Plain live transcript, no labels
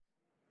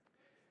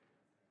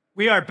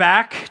We are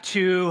back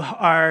to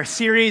our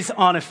series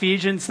on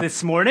Ephesians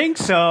this morning.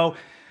 So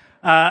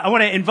I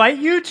want to invite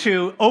you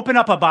to open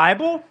up a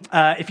Bible.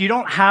 If you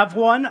don't have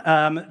one,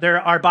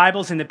 there are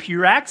Bibles in the pew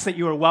racks that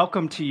you are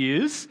welcome to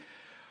use.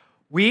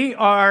 We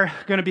are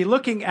going to be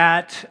looking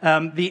at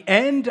the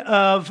end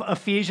of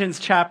Ephesians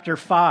chapter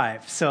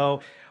 5.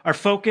 So our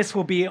focus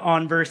will be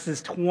on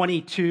verses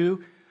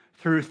 22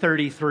 through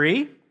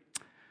 33.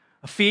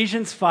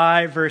 Ephesians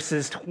 5,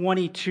 verses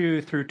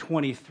 22 through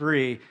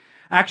 23.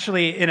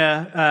 Actually, in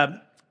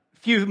a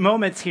few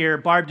moments here,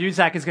 Barb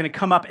Duzak is going to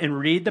come up and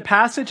read the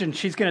passage, and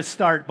she's going to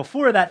start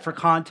before that for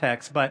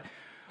context. But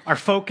our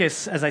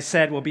focus, as I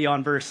said, will be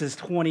on verses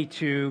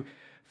 22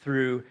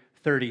 through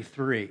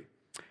 33.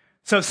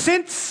 So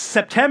since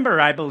September,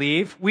 I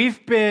believe,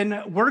 we've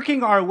been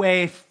working our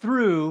way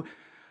through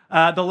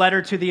the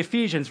letter to the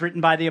Ephesians written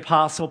by the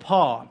Apostle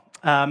Paul.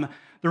 The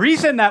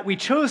reason that we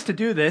chose to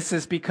do this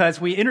is because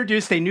we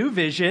introduced a new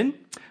vision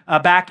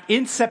back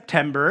in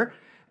September.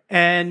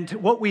 And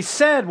what we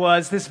said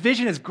was this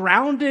vision is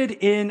grounded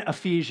in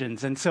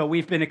Ephesians. And so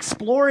we've been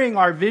exploring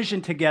our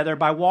vision together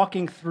by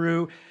walking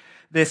through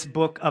this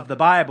book of the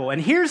Bible.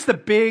 And here's the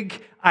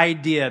big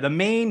idea, the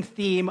main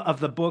theme of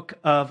the book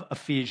of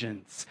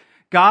Ephesians.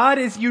 God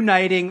is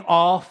uniting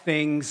all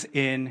things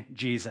in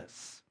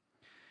Jesus.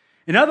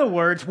 In other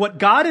words, what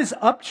God is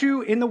up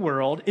to in the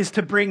world is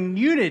to bring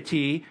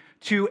unity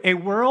to a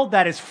world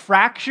that is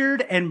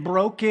fractured and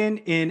broken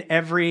in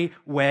every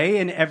way,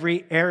 in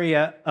every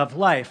area of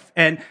life.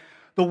 And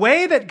the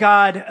way that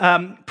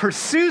God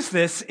pursues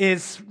this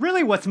is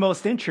really what's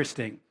most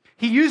interesting.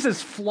 He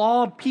uses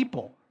flawed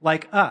people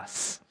like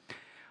us.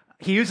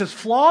 He uses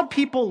flawed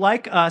people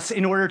like us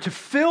in order to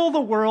fill the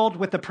world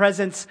with the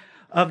presence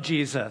of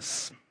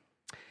Jesus.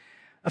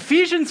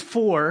 Ephesians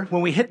 4,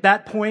 when we hit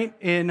that point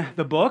in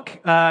the book,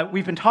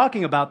 we've been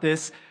talking about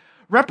this,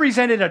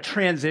 represented a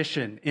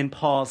transition in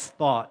Paul's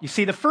thought. You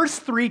see, the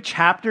first 3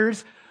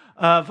 chapters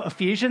of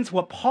Ephesians,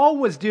 what Paul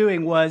was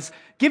doing was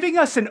giving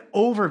us an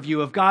overview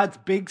of God's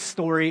big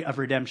story of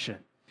redemption.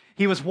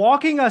 He was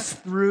walking us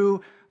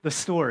through the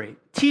story,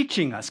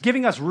 teaching us,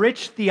 giving us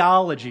rich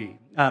theology,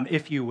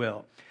 if you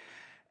will.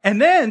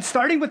 And then,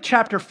 starting with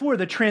chapter 4,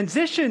 the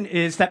transition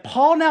is that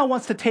Paul now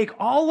wants to take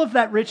all of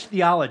that rich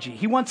theology.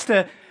 He wants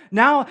to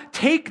now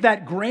take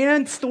that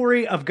grand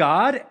story of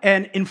God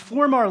and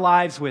inform our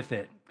lives with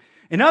it.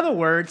 In other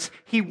words,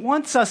 he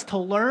wants us to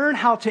learn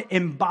how to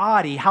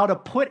embody, how to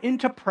put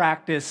into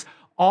practice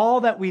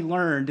all that we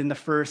learned in the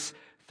first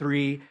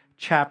 3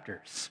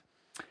 chapters.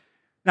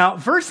 Now,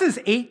 verses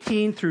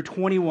 18 through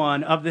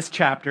 21 of this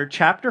chapter,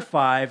 chapter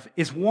 5,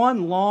 is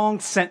one long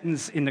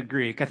sentence in the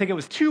Greek. I think it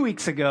was 2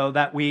 weeks ago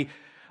that we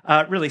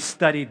really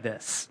studied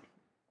this.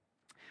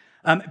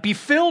 Be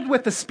filled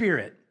with the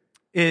Spirit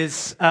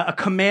is a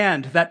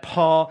command that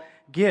Paul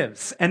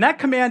gives. And that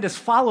command is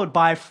followed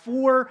by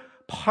 4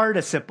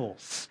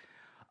 participles: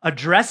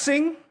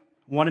 addressing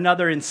one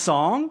another in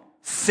song,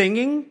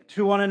 singing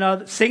to one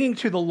another, singing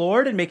to the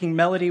Lord and making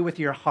melody with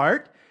your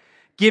heart,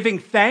 giving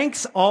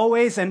thanks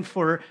always and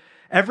for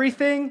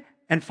everything,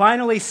 and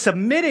finally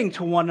submitting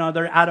to one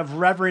another out of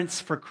reverence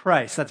for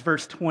Christ. That's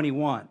verse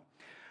 21.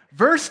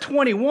 Verse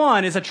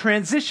 21 is a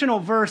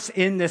transitional verse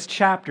in this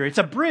chapter. It's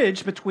a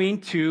bridge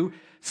between 2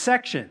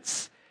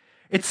 sections.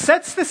 It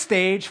sets the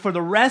stage for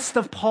the rest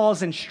of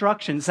Paul's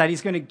instructions that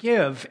he's going to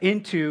give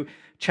into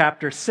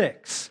chapter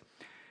 6.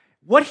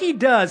 What he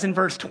does in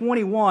verse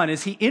 21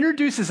 is he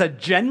introduces a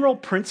general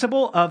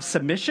principle of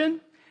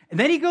submission, and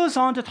then he goes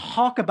on to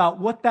talk about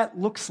what that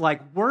looks like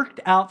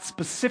worked out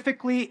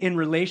specifically in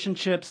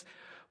relationships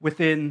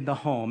within the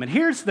home. And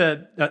here's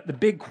the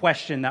big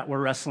question that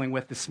we're wrestling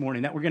with this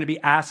morning, that we're going to be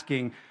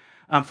asking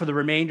for the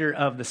remainder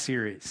of the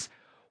series.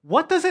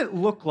 What does it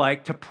look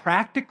like to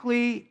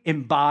practically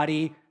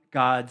embody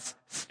God's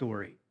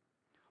story?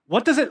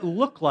 What does it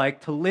look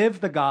like to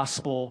live the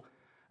gospel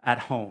at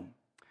home?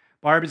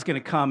 Barb is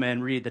going to come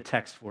and read the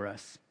text for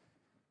us.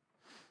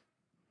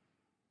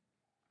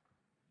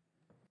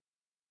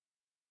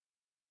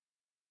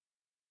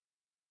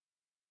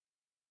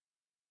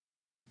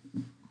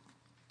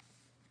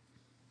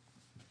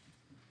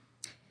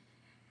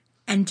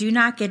 And do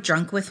not get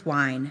drunk with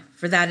wine,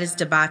 for that is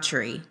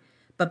debauchery,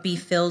 but be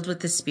filled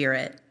with the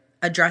Spirit,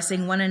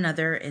 addressing one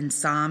another in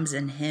psalms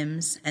and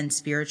hymns and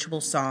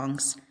spiritual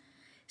songs,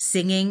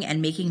 singing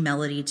and making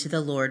melody to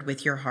the Lord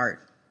with your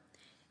heart,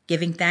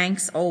 giving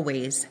thanks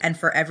always and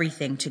for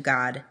everything to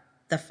God,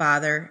 the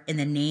Father, in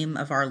the name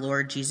of our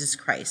Lord Jesus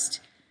Christ,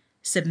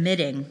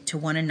 submitting to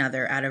one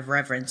another out of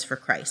reverence for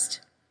Christ.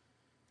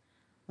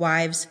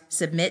 Wives,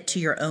 submit to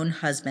your own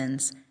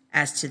husbands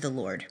as to the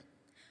Lord.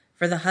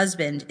 For the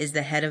husband is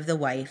the head of the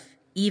wife,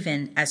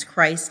 even as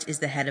Christ is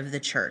the head of the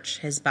church,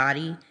 his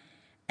body,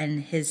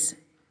 and is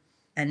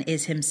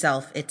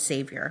himself its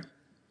Savior.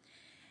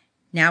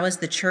 Now as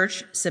the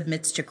church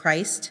submits to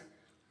Christ,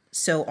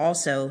 so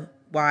also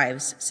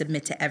wives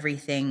submit in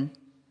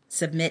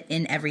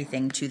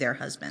everything to their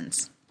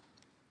husbands.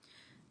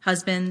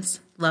 Husbands,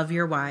 love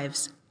your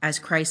wives as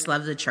Christ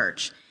loved the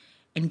church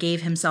and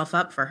gave himself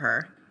up for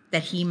her,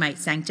 that he might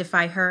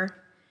sanctify her,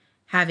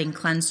 having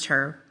cleansed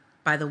her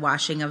by the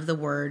washing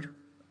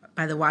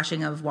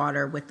of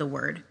water with the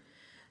word,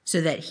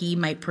 so that he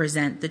might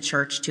present the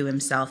church to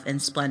himself in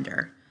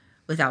splendor,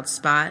 without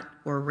spot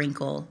or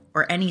wrinkle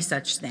or any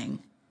such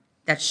thing,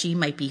 that she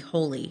might be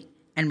holy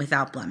and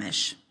without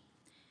blemish.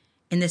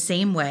 In the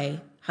same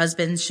way,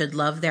 husbands should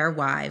love their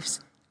wives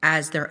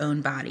as their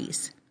own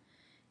bodies.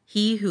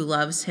 He who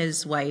loves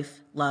his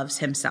wife loves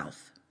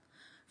himself.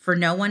 For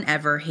no one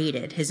ever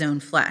hated his own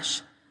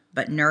flesh,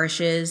 but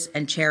nourishes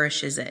and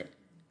cherishes it,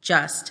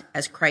 just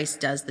as Christ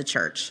does the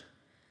church,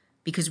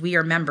 because we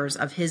are members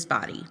of his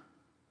body.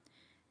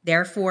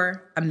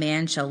 Therefore, a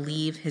man shall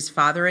leave his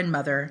father and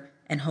mother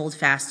and hold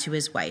fast to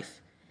his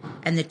wife,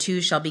 and the two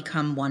shall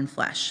become one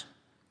flesh.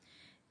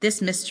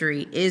 This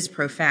mystery is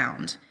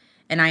profound,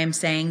 and I am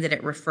saying that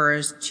it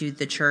refers to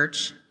the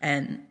church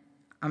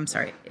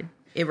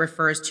it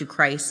refers to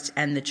Christ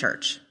and the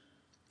church.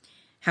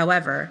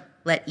 However,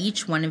 let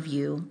each one of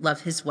you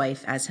love his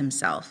wife as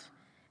himself,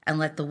 and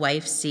let the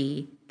wife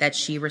see that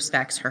she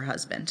respects her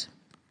husband.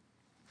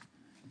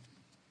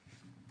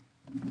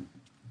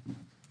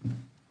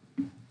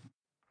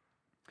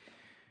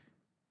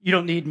 You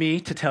don't need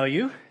me to tell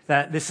you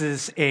that this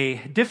is a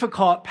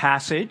difficult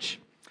passage.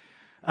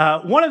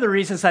 One of the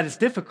reasons that it's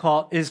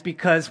difficult is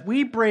because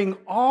we bring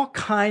all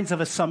kinds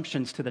of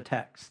assumptions to the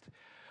text.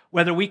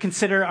 Whether we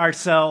consider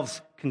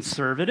ourselves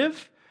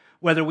conservative,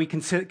 whether we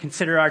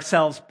consider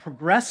ourselves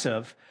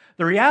progressive,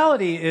 the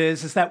reality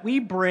is that we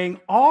bring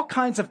all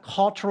kinds of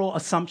cultural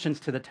assumptions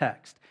to the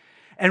text.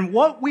 And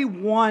what we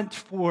want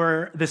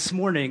for this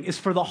morning is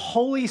for the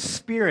Holy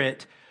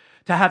Spirit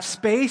to have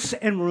space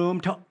and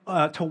room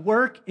to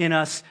work in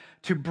us,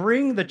 to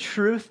bring the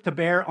truth to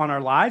bear on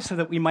our lives so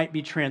that we might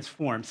be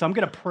transformed. So I'm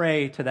going to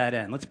pray to that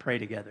end. Let's pray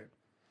together.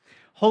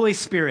 Holy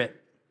Spirit,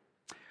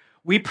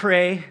 we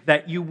pray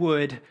that you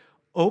would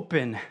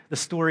open the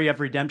story of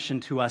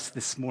redemption to us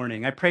this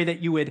morning. I pray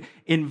that you would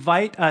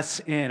invite us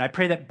in. I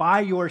pray that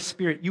by your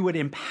Spirit, you would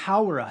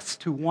empower us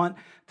to want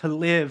to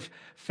live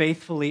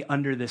faithfully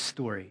under this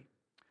story.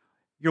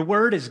 Your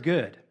word is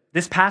good.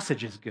 This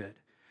passage is good.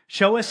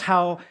 Show us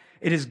how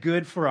it is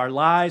good for our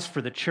lives,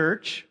 for the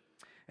church.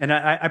 And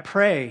I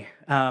pray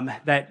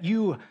that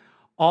you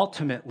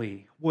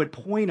ultimately would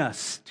point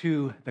us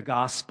to the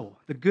gospel,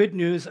 the good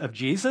news of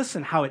Jesus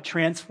and how it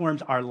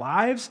transforms our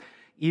lives,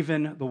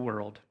 even the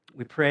world.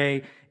 We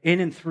pray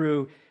in and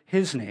through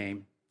his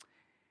name.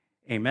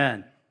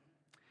 Amen.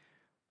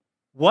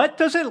 What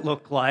does it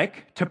look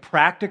like to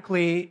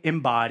practically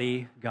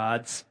embody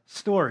God's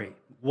story?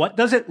 What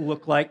does it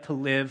look like to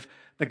live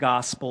the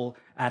gospel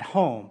at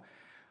home?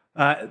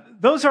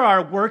 Those are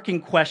our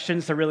working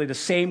questions. They're really the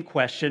same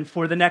question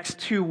for the next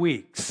 2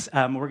 weeks.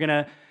 We're going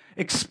to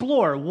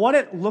explore what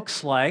it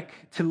looks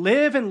like to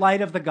live in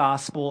light of the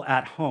gospel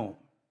at home.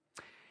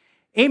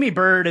 Amy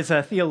Bird is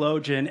a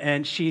theologian,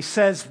 and she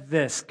says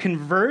this: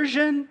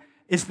 conversion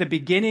is the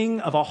beginning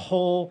of a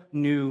whole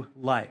new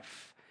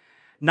life,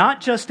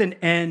 not just an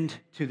end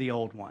to the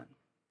old one.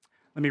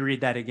 Let me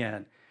read that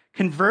again.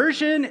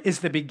 Conversion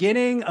is the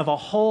beginning of a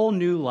whole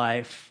new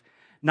life,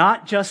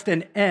 not just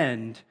an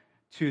end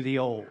to the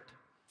old.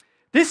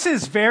 This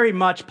is very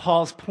much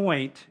Paul's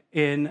point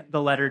in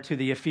the letter to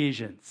the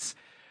Ephesians.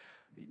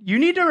 You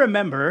need to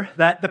remember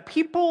that the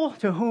people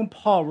to whom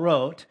Paul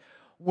wrote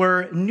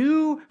were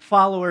new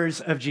followers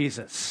of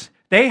Jesus.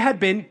 They had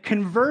been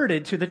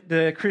converted to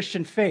the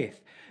Christian faith.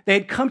 They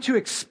had come to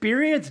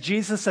experience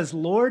Jesus as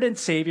Lord and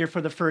Savior for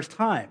the first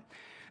time.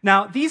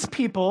 Now, these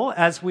people,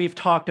 as we've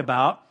talked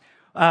about,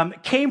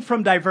 came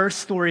from diverse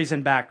stories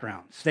and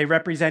backgrounds. They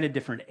represented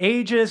different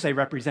ages, they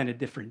represented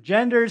different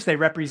genders, they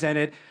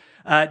represented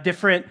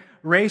different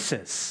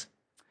races.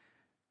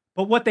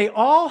 But what they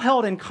all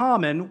held in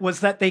common was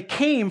that they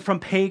came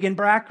from pagan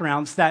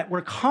backgrounds that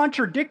were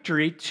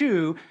contradictory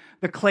to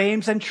the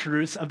claims and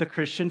truths of the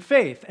Christian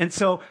faith. And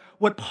so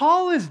what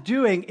Paul is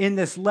doing in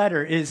this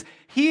letter is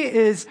he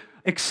is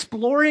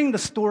exploring the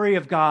story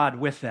of God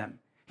with them.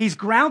 He's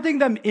grounding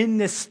them in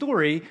this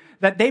story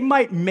that they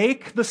might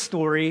make the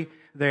story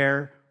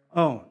their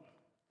own.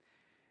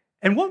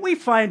 And what we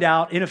find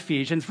out in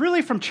Ephesians,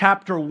 really from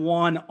chapter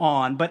 1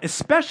 on, but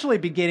especially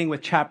beginning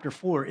with chapter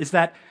 4, is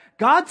that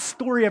God's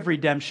story of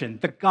redemption,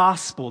 the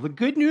gospel, the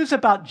good news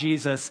about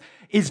Jesus,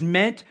 is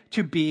meant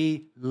to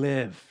be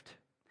lived.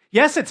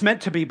 Yes, it's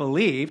meant to be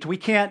believed. We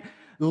can't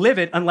live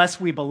it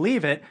unless we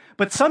believe it.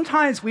 But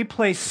sometimes we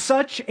place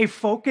such a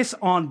focus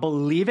on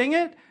believing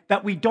it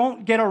that we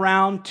don't get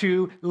around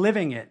to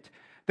living it.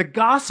 The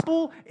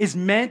gospel is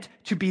meant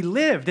to be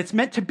lived. It's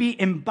meant to be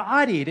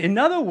embodied. In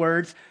other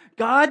words,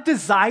 God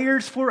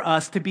desires for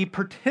us to be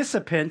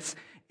participants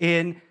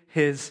in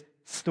his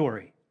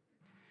story.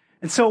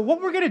 And so what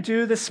we're going to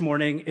do this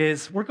morning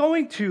is we're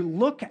going to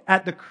look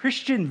at the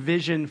Christian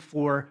vision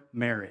for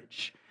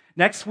marriage.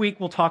 Next week,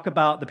 we'll talk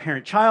about the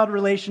parent-child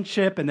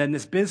relationship and then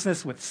this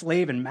business with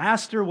slave and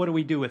master. What do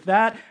we do with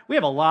that? We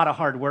have a lot of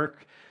hard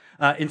work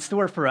in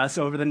store for us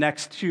over the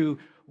next 2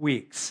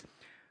 weeks.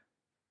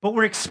 But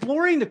we're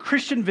exploring the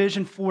Christian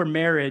vision for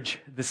marriage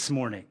this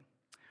morning.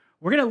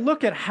 we're going to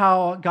look at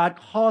how God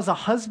calls a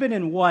husband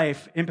and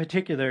wife in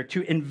particular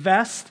to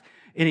invest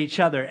in each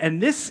other.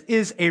 And this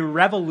is a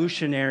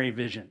revolutionary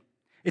vision.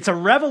 It's a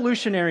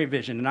revolutionary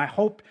vision, and I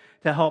hope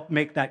to help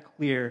make that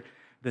clear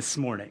this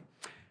morning.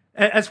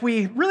 As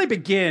we really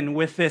begin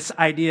with this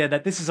idea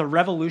that this is a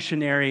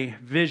revolutionary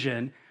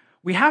vision,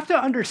 we have to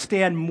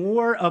understand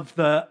more of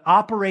the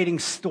operating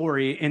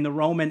story in the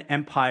Roman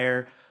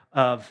Empire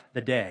of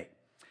the day.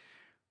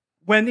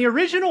 When the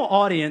original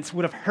audience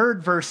would have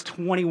heard verse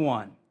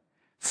 21,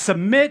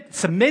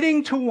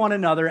 submitting to one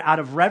another out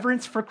of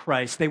reverence for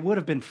Christ, they would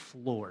have been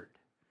floored.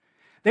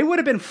 They would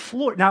have been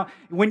floored. Now,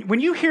 when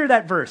you hear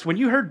that verse, when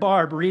you heard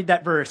Barb read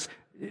that verse,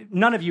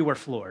 none of you were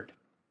floored.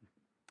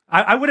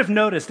 I would have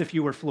noticed if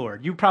you were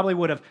floored. You probably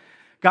would have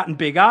gotten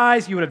big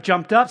eyes. You would have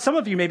jumped up. Some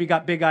of you maybe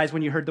got big eyes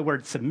when you heard the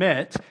word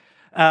submit.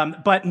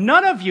 But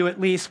none of you, at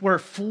least, were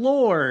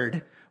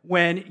floored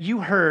when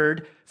you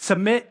heard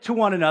submit to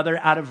one another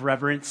out of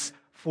reverence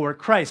for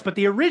Christ. But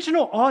the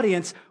original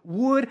audience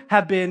would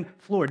have been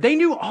floored. They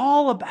knew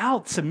all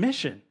about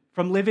submission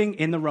from living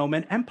in the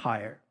Roman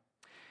Empire.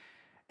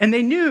 And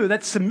they knew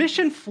that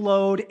submission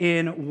flowed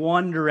in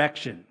one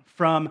direction,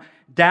 from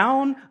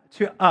down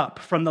to up,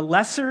 from the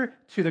lesser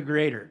to the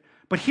greater.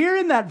 But here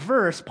in that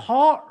verse,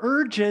 Paul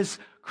urges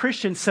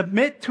Christians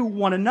submit to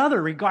one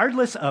another,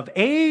 regardless of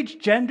age,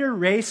 gender,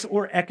 race,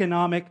 or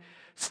economic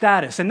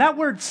status. And that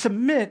word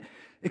submit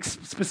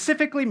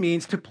specifically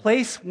means to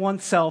place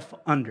oneself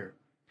under.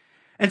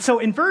 And so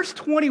in verse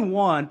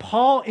 21,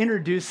 Paul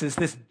introduces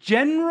this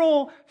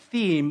general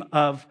theme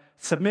of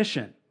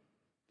submission.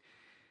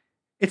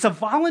 It's a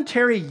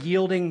voluntary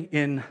yielding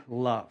in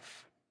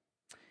love.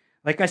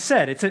 Like I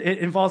said, it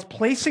involves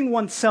placing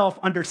oneself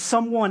under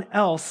someone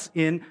else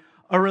in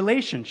a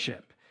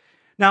relationship.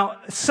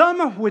 Now,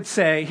 some would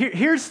say,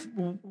 here's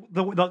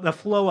the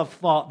flow of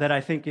thought that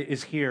I think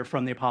is here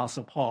from the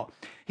Apostle Paul.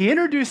 He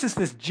introduces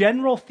this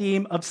general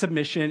theme of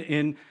submission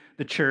in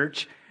the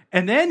church,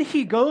 and then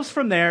he goes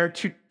from there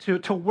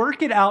to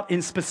work it out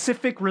in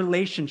specific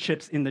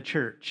relationships in the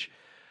church.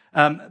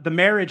 The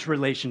marriage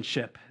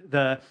relationship,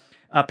 the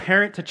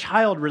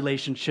parent-to-child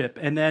relationship,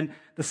 and then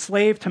the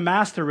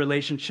slave-to-master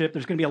relationship.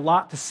 There's going to be a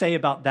lot to say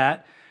about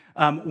that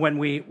when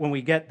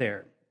we get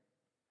there.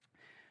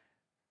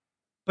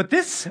 But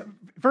this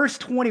verse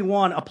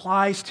 21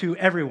 applies to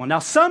everyone. Now,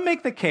 some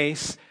make the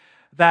case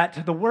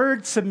that the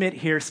word submit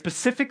here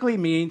specifically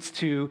means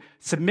to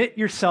submit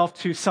yourself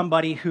to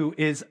somebody who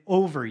is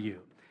over you.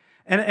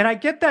 And I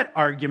get that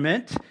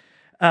argument.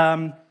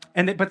 And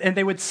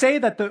they would say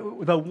that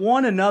the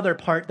one another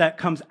part that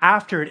comes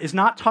after it is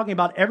not talking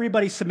about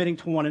everybody submitting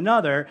to one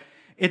another.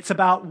 It's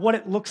about what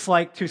it looks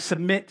like to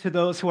submit to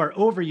those who are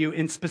over you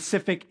in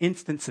specific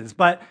instances.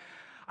 But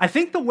I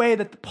think the way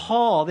that the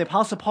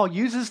Apostle Paul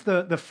uses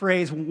the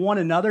phrase one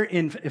another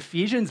in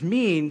Ephesians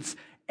means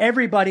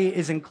everybody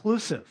is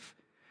inclusive.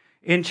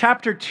 In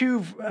chapter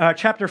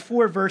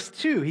 4, verse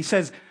 2, he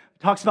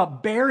talks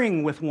about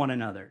bearing with one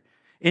another.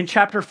 In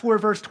chapter 4,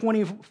 verse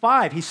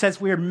 25, he says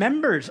we are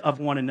members of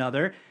one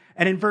another.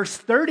 And in verse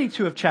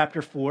 32 of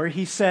chapter 4,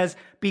 he says,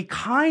 be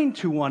kind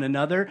to one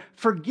another,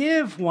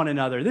 forgive one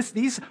another.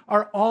 These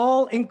are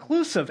all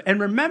inclusive. And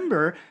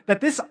remember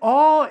that this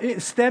all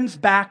stems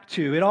back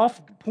to, it all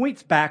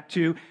points back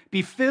to,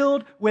 be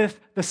filled with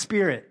the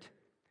Spirit.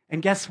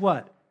 And guess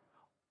what?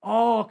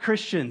 All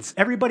Christians,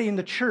 everybody in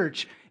the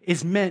church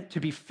is meant to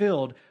be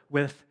filled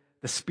with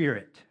the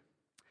Spirit.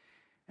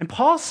 And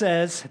Paul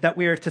says that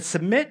we are to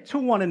submit to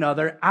one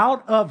another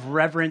out of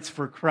reverence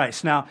for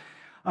Christ. Now,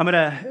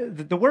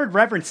 the word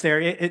reverence there,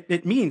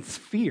 it means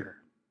fear,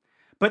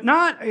 but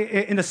not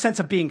in the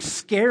sense of being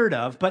scared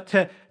of, but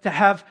to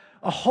have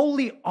a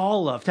holy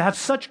awe of, to have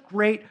such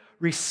great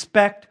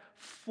respect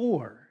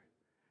for.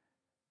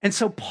 And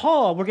so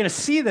Paul, we're going to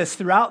see this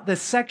throughout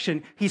this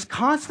section, he's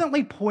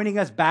constantly pointing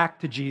us back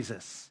to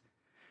Jesus.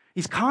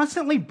 He's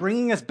constantly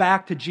bringing us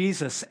back to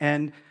Jesus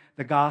and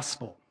the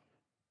gospel.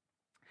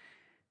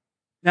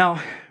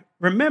 Now,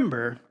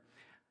 remember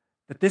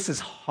that this is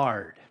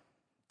hard.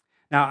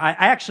 Now, I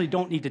actually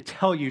don't need to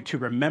tell you to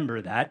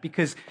remember that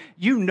because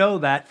you know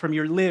that from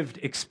your lived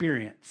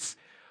experience.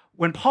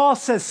 When Paul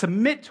says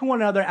submit to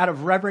one another out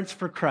of reverence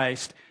for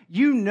Christ,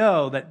 you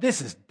know that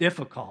this is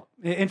difficult.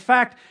 In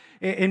fact,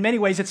 in many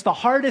ways, it's the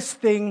hardest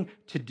thing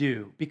to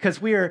do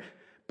because we are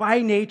by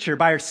nature,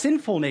 by our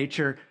sinful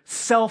nature,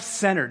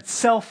 self-centered,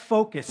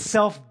 self-focused,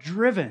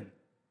 self-driven.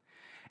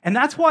 And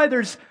that's why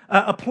there's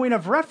a point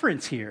of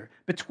reference here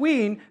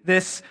between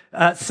this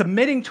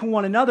submitting to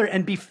one another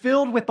and be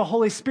filled with the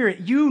Holy Spirit.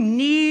 You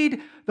need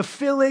the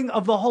filling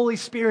of the Holy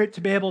Spirit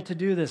to be able to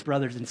do this,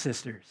 brothers and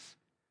sisters.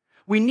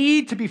 We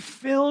need to be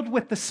filled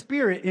with the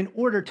Spirit in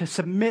order to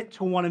submit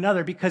to one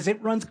another because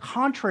it runs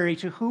contrary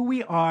to who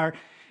we are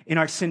in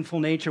our sinful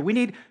nature. We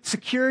need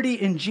security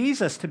in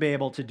Jesus to be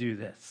able to do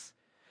this.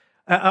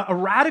 A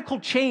radical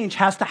change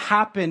has to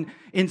happen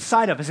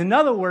inside of us. In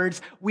other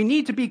words, we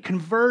need to be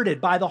converted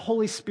by the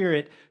Holy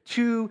Spirit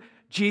to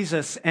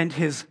Jesus and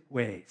his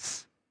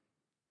ways.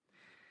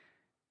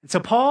 And so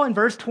Paul in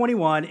verse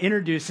 21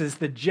 introduces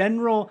the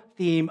general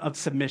theme of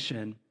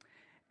submission.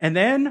 And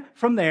then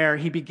from there,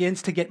 he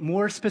begins to get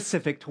more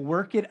specific to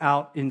work it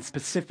out in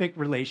specific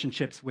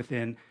relationships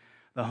within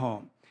the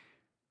home.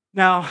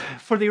 Now,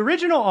 for the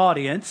original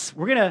audience,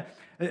 we're going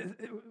to,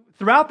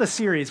 throughout the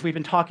series, we've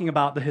been talking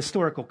about the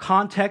historical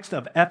context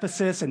of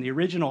Ephesus and the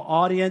original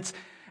audience,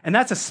 and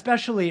that's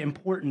especially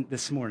important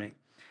this morning.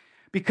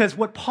 Because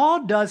what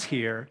Paul does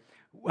here,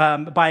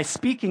 by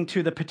speaking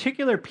to the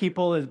particular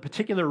people and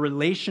particular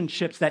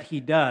relationships that he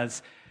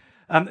does,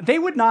 they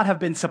would not have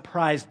been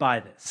surprised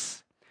by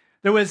this.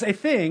 There was a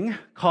thing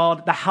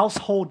called the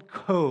household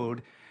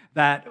code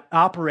that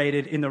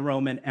operated in the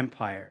Roman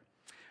Empire.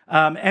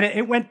 And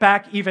it went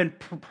back even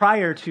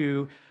prior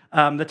to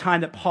the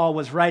time that Paul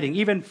was writing.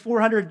 Even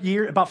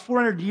about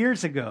 400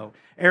 years ago,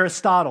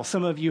 Aristotle,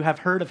 some of you have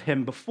heard of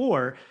him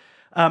before,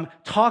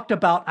 talked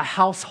about a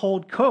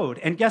household code.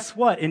 And guess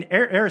what? In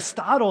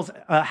Aristotle's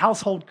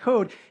household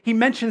code, he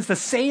mentions the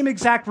same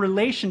exact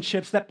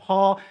relationships that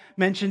Paul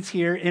mentions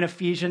here in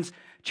Ephesians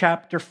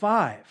chapter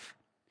 5.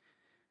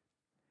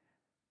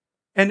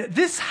 And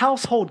this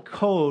household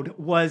code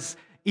was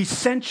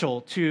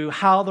essential to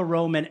how the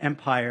Roman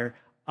Empire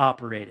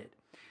operated.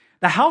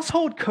 The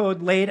household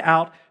code laid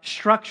out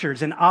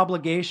structures and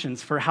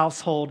obligations for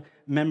household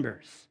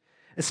members,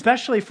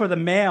 especially for the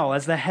male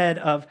as the head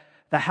of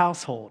the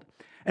household.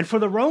 And for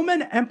the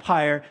Roman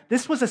Empire,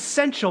 this was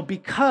essential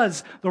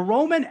because the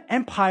Roman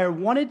Empire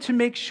wanted to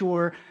make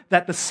sure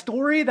that the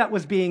story that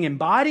was being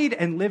embodied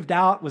and lived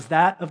out was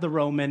that of the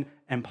Roman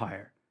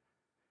Empire.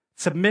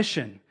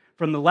 Submission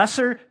from the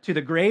lesser to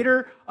the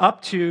greater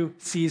up to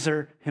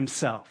Caesar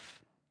himself.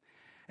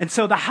 And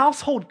so the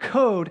household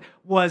code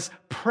was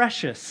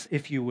precious,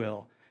 if you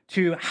will,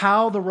 to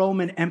how the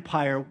Roman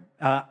Empire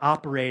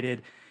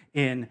operated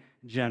in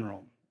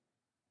general.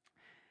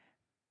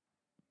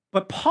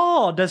 But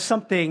Paul does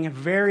something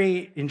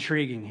very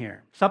intriguing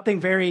here,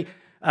 something very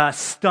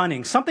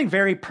stunning, something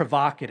very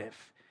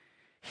provocative.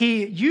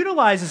 He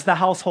utilizes the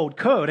household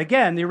code.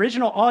 Again, the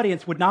original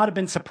audience would not have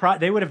been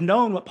surprised. They would have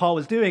known what Paul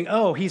was doing.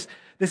 Oh,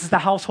 this is the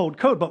household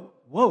code. But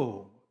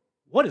whoa,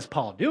 what is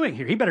Paul doing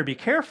here? He better be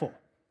careful.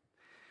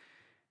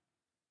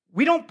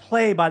 We don't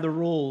play by the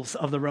rules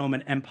of the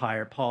Roman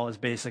Empire, Paul is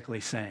basically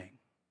saying.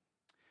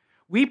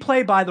 We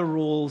play by the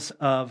rules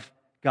of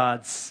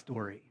God's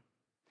story.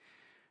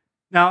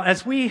 Now,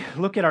 as we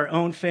look at our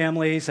own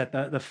families, at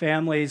the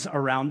families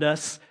around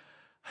us,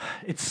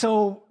 it's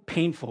so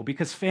painful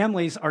because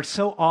families are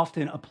so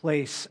often a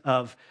place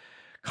of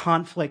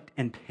conflict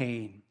and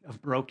pain,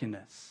 of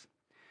brokenness.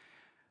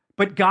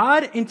 But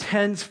God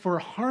intends for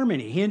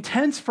harmony. He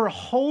intends for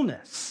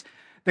wholeness.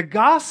 The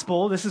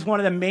gospel, this is one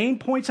of the main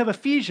points of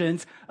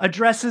Ephesians,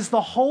 addresses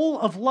the whole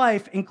of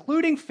life,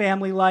 including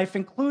family life,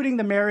 including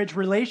the marriage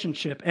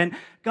relationship. And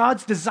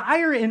God's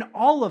desire in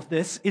all of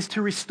this is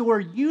to restore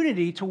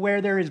unity to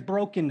where there is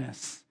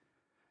brokenness.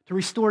 To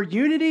restore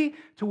unity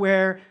to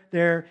where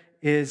there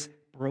is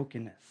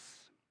brokenness.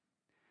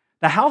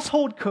 The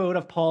household code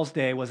of Paul's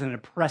day was an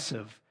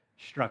oppressive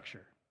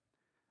structure.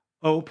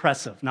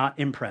 Oppressive, not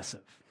impressive.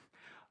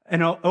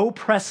 An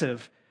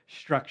oppressive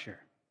structure.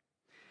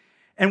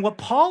 And what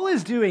Paul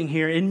is doing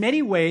here in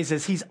many ways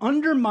is he's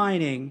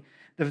undermining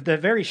the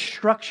very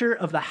structure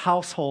of the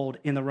household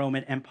in the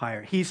Roman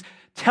Empire. He's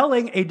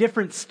telling a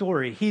different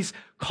story. He's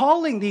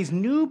calling these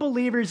new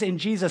believers in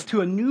Jesus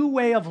to a new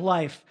way of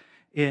life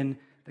in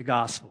the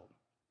gospel.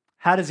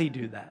 How does he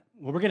do that?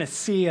 Well, we're going to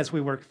see as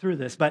we work through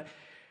this, but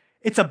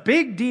it's a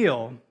big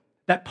deal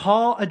that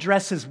Paul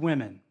addresses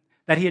women,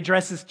 that he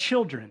addresses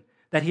children,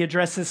 that he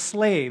addresses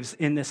slaves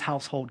in this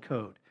household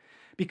code.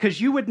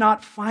 Because you would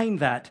not find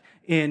that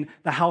in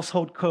the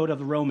household code of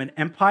the Roman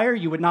Empire.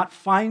 You would not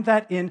find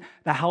that in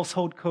the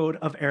household code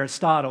of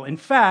Aristotle. In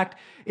fact,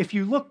 if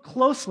you look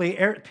closely,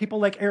 people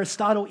like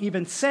Aristotle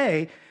even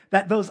say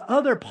that those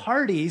other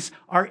parties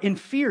are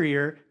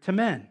inferior to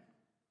men.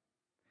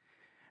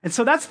 And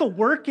so that's the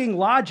working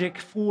logic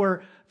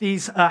for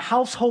these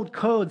household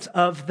codes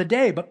of the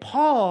day. But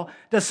Paul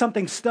does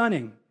something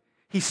stunning.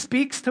 He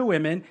speaks to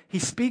women, he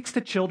speaks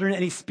to children,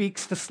 and he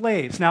speaks to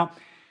slaves. Now,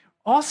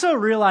 also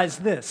realize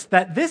this,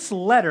 that this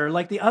letter,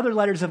 like the other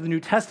letters of the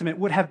New Testament,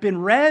 would have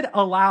been read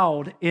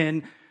aloud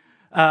in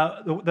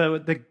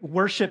the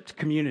worshiped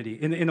community,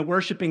 in the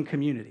worshiping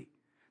community.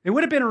 It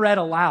would have been read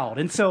aloud.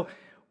 And so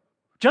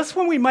just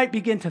when we might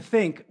begin to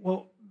think,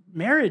 well,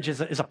 marriage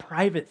is a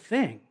private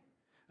thing.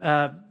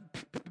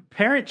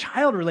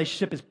 Parent-child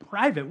relationship is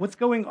private. What's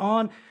going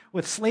on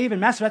with slave and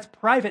master, that's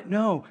private.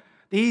 No,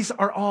 these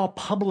are all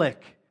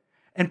public.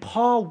 And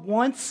Paul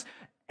wants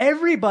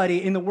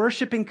everybody in the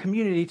worshiping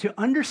community to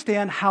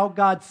understand how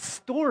God's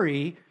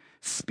story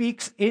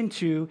speaks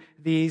into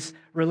these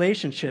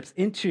relationships,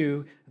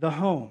 into the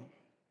home.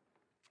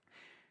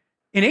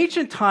 In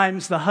ancient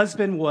times, the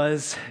husband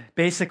was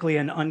basically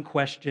an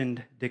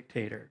unquestioned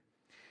dictator.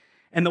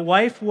 And the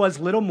wife was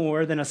little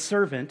more than a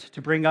servant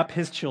to bring up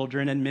his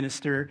children and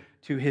minister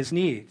to his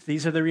needs.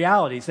 These are the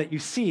realities that you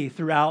see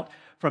throughout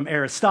from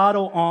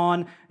Aristotle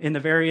on in the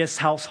various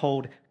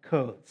household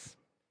codes.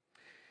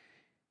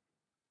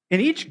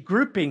 In each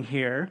grouping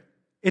here,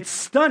 it's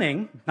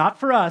stunning, not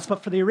for us,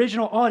 but for the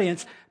original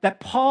audience, that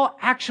Paul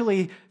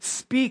actually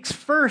speaks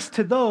first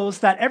to those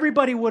that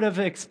everybody would have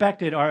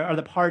expected are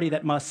the party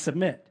that must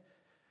submit.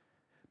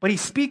 But he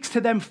speaks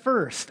to them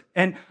first.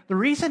 And the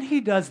reason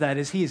he does that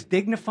is he is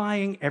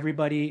dignifying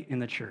everybody in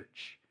the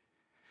church.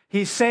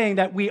 He's saying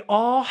that we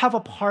all have a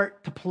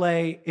part to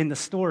play in the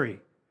story.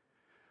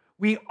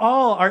 We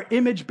all are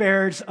image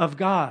bearers of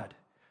God.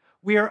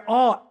 We are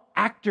all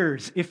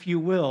actors, if you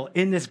will,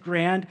 in this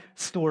grand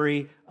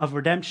story of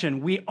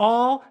redemption. We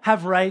all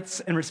have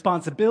rights and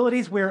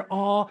responsibilities. We're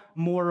all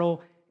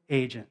moral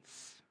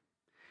agents.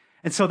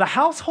 And so the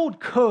household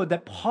code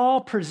that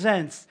Paul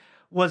presents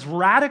was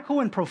radical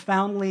and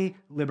profoundly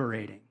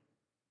liberating.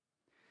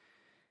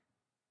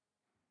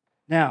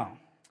 Now,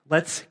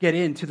 let's get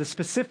into the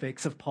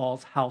specifics of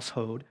Paul's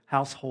household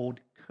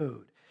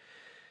code.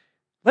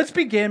 Let's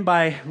begin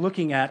by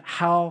looking at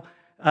how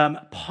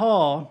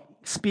Paul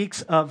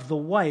speaks of the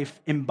wife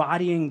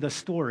embodying the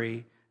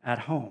story at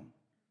home.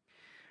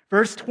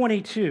 Verse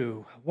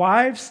 22,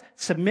 wives,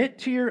 submit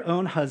to your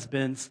own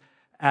husbands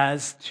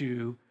as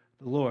to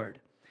the Lord.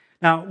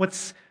 Now,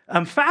 what's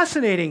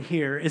fascinating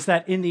here is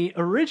that in the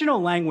original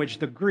language,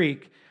 the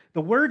Greek,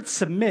 the word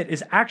submit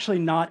is actually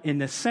not in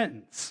this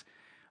sentence.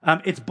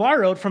 It's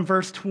borrowed from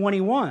verse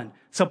 21.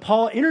 So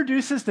Paul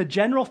introduces the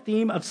general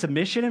theme of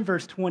submission in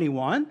verse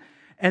 21,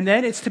 and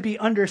then it's to be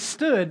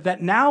understood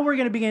that now we're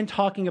going to begin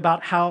talking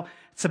about how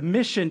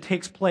submission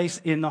takes place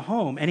in the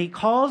home. And he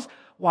calls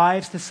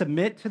wives to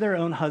submit to their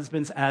own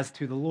husbands as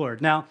to the Lord.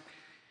 Now,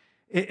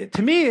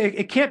 to me,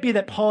 it can't be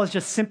that Paul is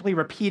just simply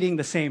repeating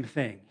the same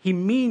thing. He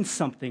means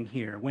something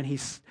here when he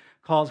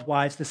calls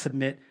wives to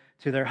submit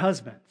to their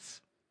husbands.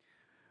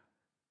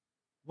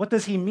 What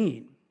does he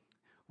mean?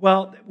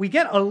 Well, we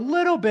get a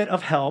little bit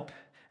of help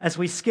as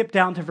we skip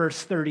down to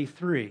verse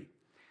 33.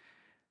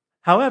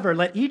 However,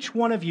 let each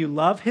one of you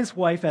love his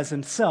wife as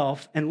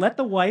himself, and let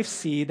the wife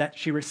see that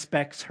she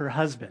respects her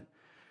husband.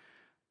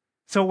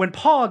 So when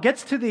Paul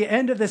gets to the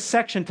end of this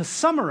section to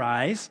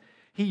summarize,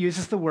 he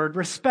uses the word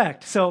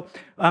respect. So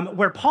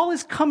where Paul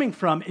is coming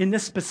from in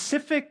this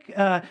specific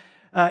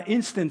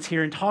instance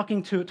here in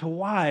talking to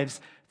wives,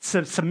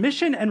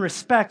 submission and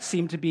respect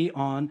seem to be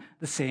on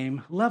the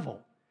same level.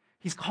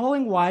 He's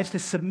calling wives to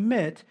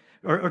submit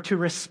or to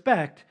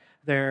respect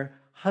their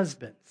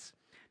husbands.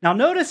 Now,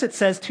 notice it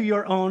says to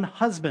your own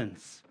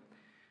husbands.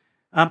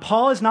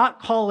 Paul is not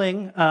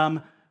calling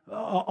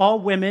all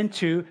women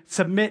to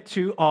submit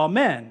to all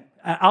men,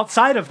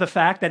 outside of the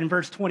fact that in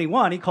verse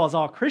 21, he calls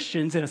all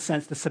Christians, in a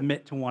sense, to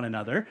submit to one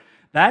another.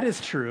 That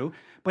is true,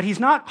 but he's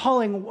not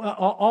calling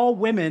all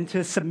women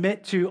to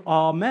submit to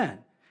all men.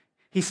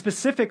 He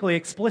specifically,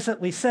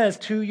 explicitly says,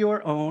 to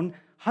your own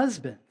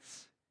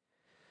husbands,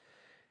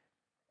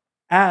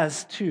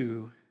 as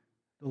to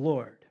the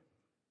Lord.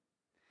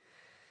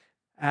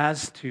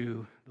 As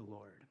to the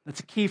Lord. That's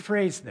a key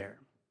phrase there.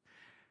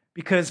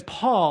 Because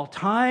Paul,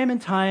 time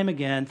and time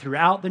again,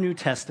 throughout the New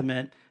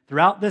Testament,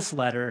 throughout this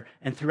letter,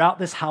 and throughout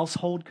this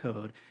household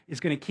code, is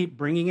going to keep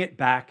bringing it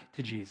back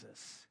to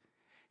Jesus.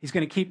 He's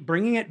going to keep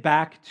bringing it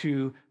back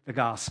to the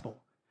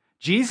gospel.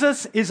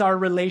 Jesus is our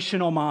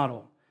relational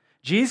model.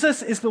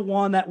 Jesus is the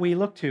one that we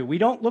look to. We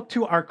don't look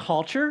to our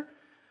culture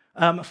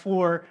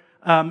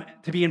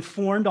to be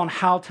informed on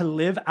how to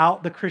live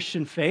out the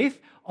Christian faith.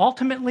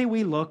 Ultimately,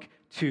 we look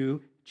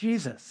to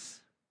Jesus.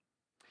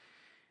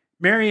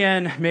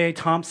 Marianne May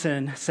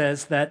Thompson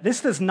says that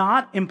this does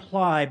not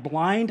imply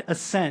blind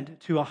assent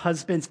to a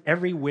husband's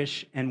every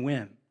wish and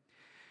whim.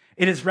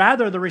 It is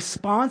rather the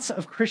response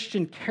of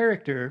Christian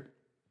character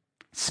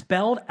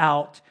spelled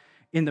out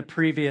in the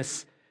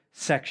previous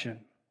section.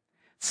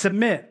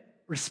 Submit,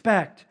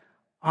 respect,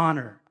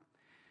 honor.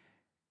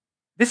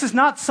 This is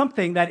not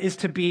something that is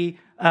to be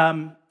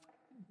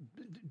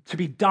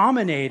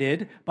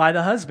dominated by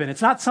the husband.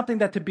 It's not something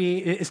that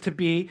is to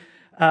be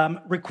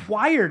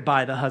required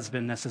by the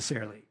husband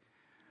necessarily.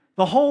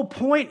 The whole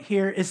point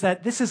here is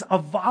that this is a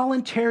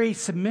voluntary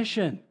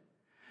submission,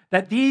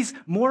 that these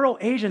moral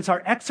agents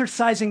are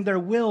exercising their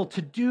will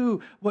to do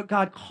what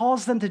God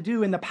calls them to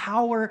do in the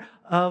power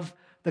of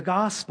the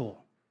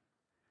gospel.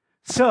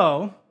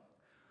 So,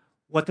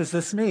 what does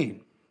this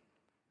mean?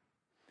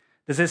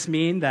 Does this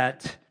mean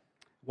that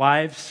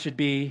wives should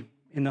be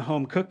in the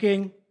home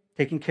cooking,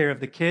 taking care of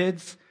the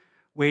kids,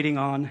 waiting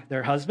on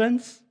their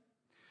husbands?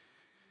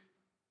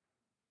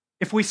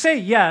 If we say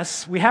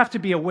yes, we have to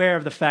be aware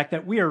of the fact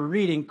that we are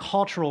reading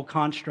cultural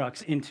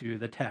constructs into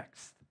the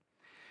text.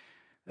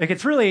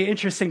 It's really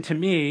interesting to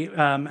me,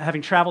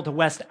 having traveled to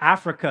West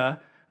Africa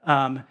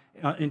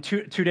in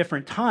two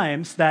different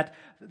times, that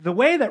the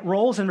way that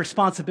roles and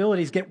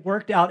responsibilities get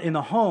worked out in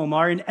the home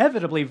are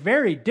inevitably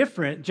very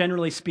different,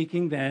 generally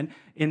speaking, than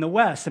in the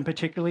West, and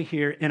particularly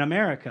here in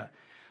America.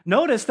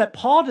 Notice that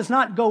Paul does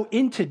not go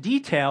into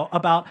detail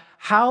about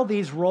how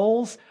these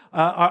roles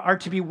are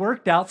to be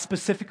worked out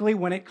specifically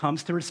when it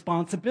comes to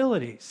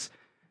responsibilities.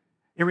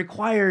 It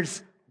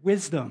requires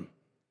wisdom.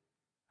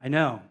 I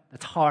know,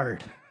 that's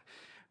hard.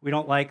 We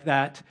don't like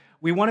that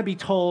We want to be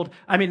told,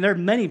 there are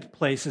many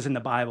places in the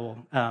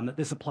Bible that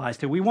this applies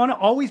to. We want to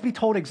always be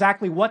told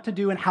exactly what to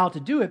do and how to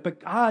do it, but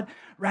God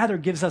rather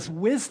gives us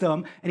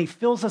wisdom, and he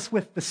fills us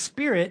with the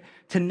Spirit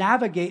to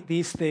navigate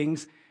these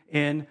things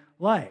in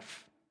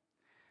life.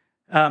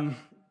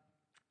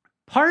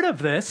 Part of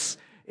this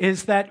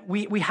is that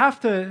we have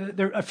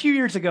to, a few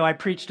years ago, I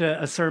preached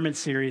a sermon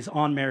series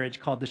on marriage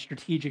called The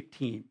Strategic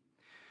Team.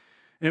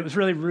 And it was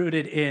really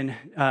rooted in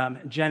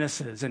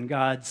Genesis and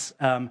God's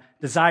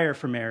desire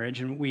for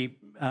marriage. And we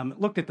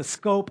looked at the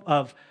scope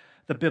of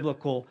the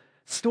biblical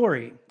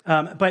story.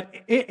 But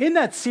in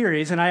that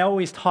series, and I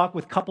always talk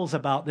with couples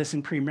about this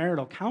in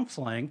premarital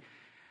counseling,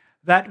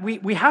 that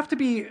we have to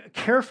be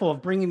careful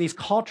of bringing these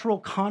cultural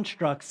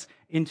constructs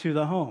into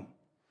the home.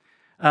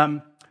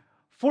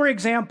 For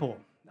example,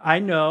 I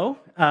know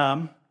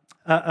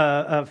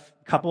a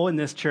couple in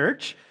this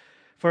church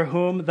for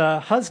whom the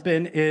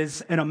husband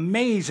is an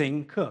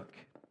amazing cook.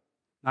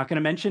 Not going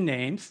to mention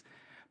names,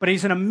 but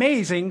he's an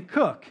amazing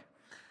cook.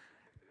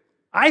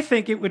 I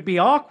think it would be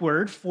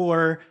awkward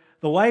for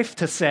the wife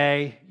to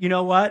say, you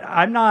know what,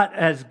 I'm not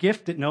as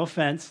gifted, no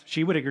offense,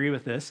 she would agree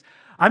with this,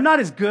 I'm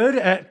not as good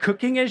at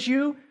cooking as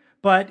you,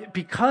 but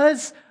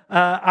because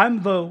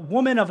I'm the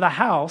woman of the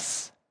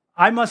house,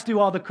 I must do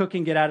all the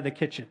cooking, get out of the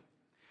kitchen.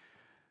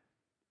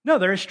 No,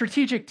 they're a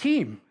strategic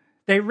team.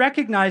 They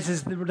recognize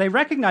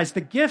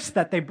the gifts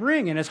that they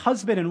bring, and as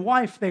husband and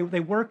wife, they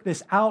work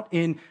this out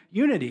in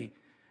unity.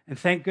 And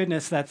thank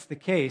goodness that's the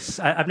case.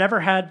 I've never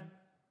had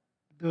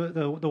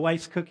the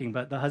wife's cooking,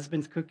 but the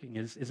husband's cooking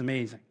is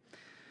amazing.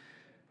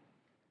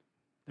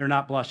 They're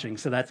not blushing,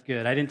 so that's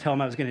good. I didn't tell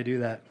them I was going to do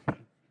that.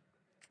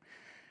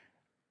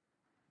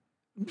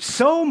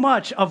 So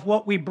much of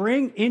what we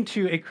bring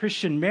into a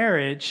Christian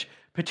marriage,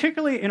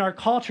 particularly in our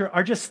culture,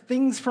 are just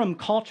things from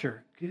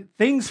culture,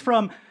 things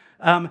from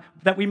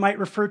that we might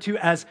refer to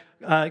as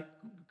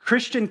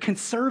Christian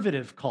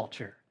conservative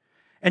culture.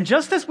 And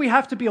just as we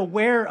have to be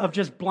aware of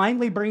just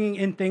blindly bringing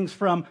in things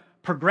from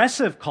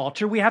progressive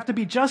culture, we have to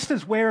be just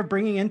as aware of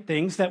bringing in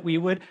things that we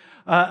would,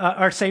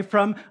 say,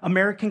 from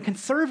American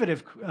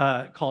conservative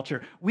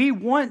culture. We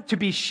want to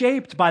be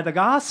shaped by the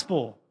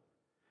gospel.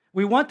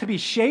 We want to be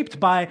shaped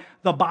by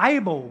the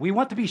Bible. We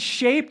want to be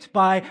shaped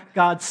by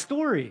God's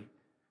story.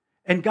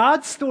 And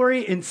God's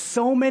story, in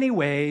so many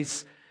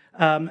ways,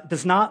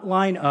 does not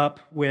line up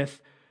with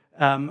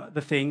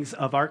the things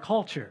of our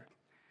culture.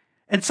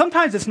 And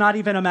sometimes it's not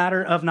even a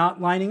matter of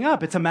not lining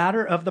up. It's a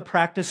matter of the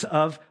practice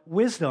of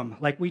wisdom,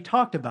 like we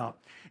talked about.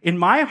 In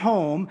my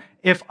home,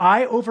 if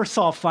I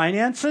oversaw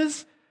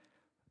finances,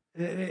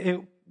 it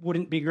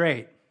wouldn't be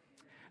great.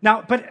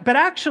 Now, but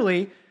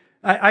actually,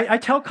 I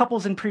tell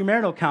couples in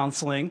premarital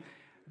counseling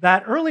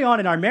that early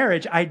on in our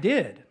marriage, I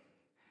did.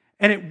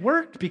 And it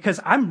worked because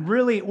I'm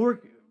really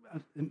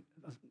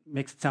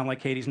makes it sound like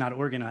Katie's not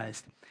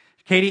organized.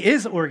 Katie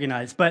is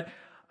organized, but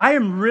I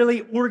am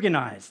really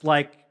organized,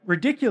 like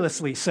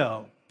ridiculously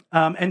so.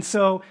 And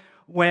so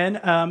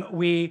when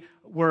we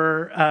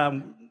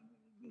were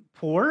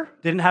poor,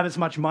 didn't have as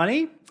much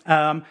money,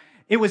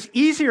 it was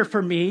easier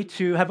for me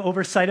to have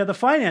oversight of the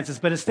finances.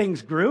 But as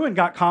things grew and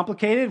got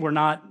complicated, we're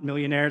not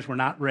millionaires, we're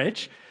not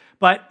rich,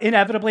 but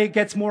inevitably it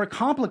gets more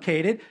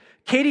complicated.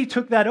 Katie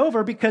took that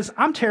over because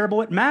I'm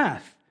terrible at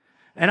math.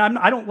 And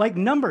I don't like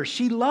numbers.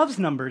 She loves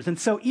numbers. And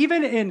so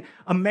even in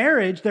a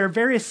marriage, there are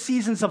various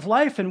seasons of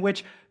life in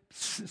which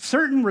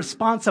certain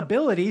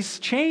responsibilities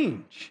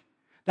change.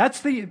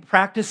 That's the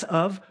practice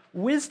of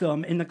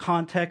wisdom in the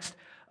context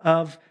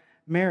of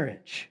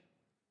marriage.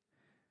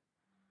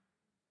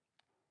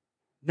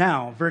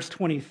 Now, verse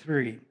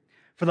 23.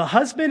 For the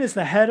husband is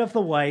the head of the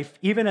wife,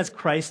 even as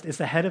Christ is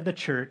the head of the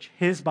church,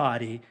 his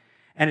body,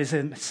 and is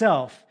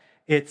himself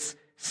its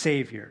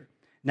Savior.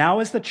 Now,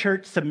 as the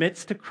church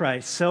submits to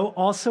Christ, so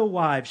also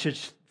wives should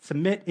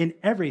submit in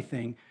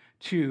everything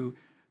to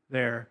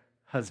their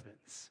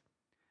husbands.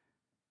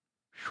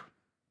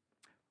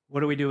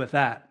 What do we do with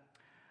that?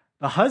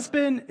 The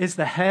husband is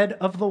the head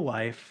of the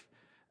wife,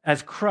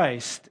 as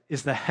Christ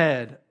is the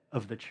head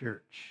of the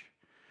church.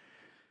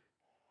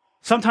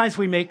 Sometimes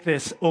we make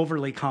this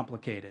overly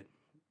complicated.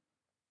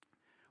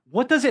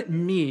 What does it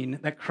mean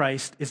that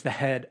Christ is the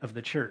head of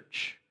the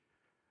church?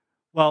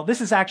 Well,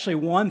 this is actually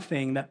one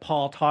thing that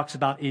Paul talks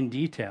about in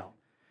detail,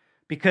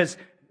 because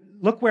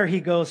look where he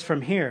goes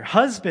from here.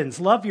 Husbands,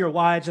 love your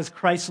wives as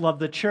Christ loved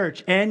the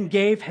church and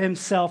gave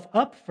himself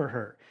up for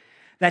her,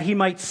 that he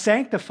might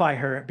sanctify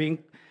her,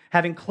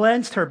 having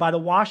cleansed her by the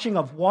washing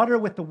of water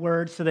with the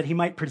word, so that he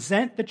might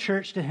present the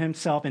church to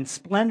himself in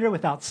splendor,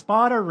 without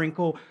spot or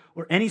wrinkle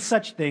or any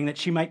such thing, that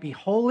she might be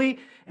holy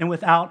and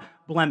without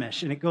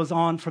blemish. And it goes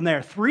on from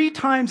there. 3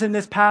 times in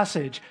this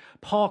passage,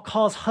 Paul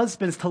calls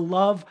husbands to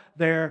love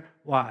their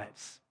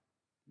wives.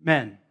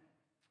 Men,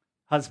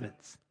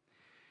 husbands.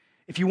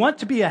 If you want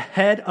to be a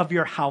head of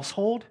your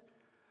household,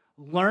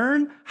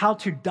 learn how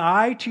to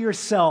die to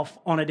yourself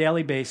on a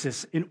daily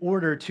basis in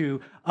order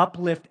to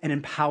uplift and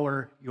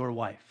empower your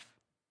wife.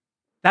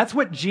 That's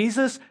what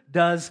Jesus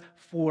does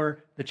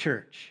for the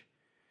church.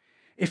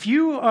 If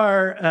you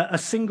are a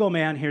single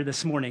man here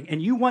this morning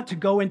and you want to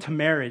go into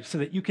marriage so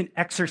that you can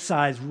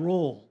exercise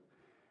rule,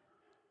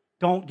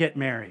 don't get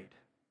married.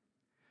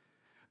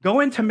 Go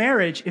into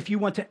marriage if you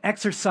want to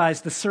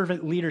exercise the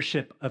servant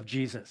leadership of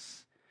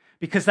Jesus,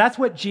 because that's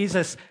what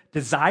Jesus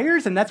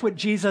desires and that's what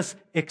Jesus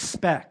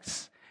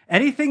expects.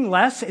 Anything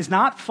less is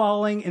not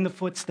following in the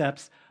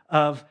footsteps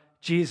of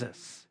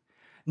Jesus.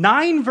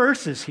 9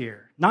 verses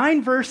here,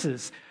 9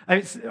 verses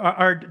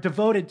are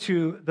devoted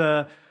to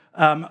the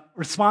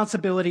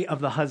responsibility of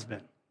the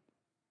husband.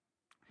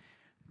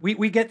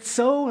 We get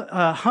so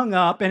hung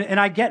up, and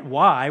I get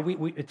why.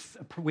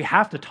 We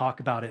have to talk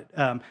about it,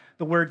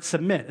 the word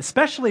submit,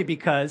 especially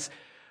because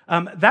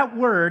that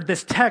word,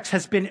 this text,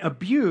 has been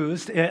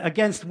abused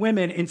against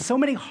women in so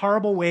many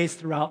horrible ways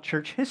throughout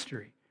church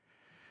history.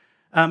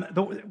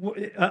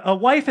 A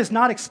wife is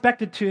not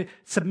expected to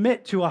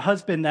submit to a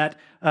husband that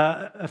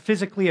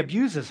physically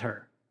abuses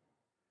her.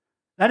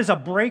 That is a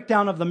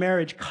breakdown of the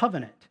marriage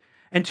covenant.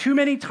 And too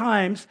many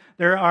times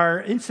there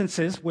are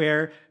instances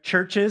where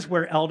churches,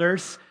 where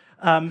elders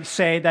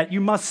say that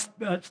you must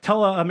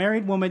tell a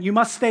married woman, you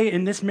must stay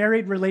in this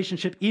married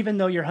relationship even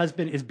though your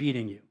husband is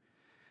beating you.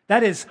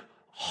 That is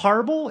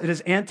horrible, it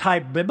is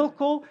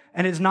anti-biblical,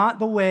 and is not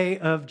the way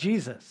of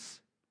Jesus.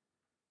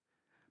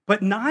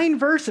 But 9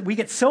 verses, we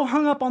get so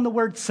hung up on the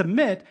word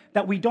submit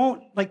that we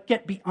don't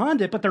get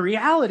beyond it. But the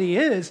reality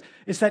is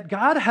that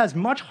God has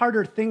much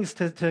harder things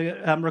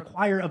to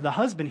require of the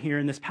husband here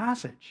in this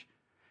passage.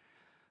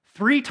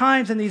 3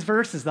 times in these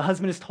verses, the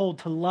husband is told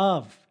to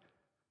love.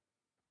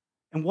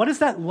 And what does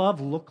that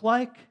love look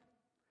like?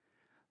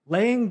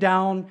 Laying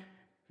down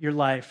your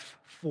life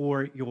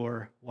for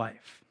your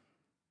wife.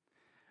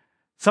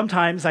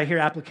 Sometimes I hear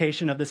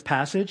application of this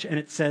passage, and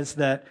it says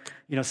that,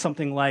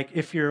 something like,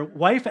 if your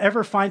wife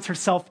ever finds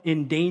herself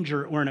in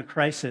danger or in a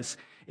crisis,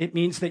 it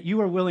means that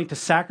you are willing to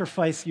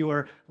sacrifice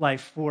your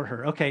life for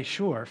her. Okay,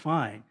 sure,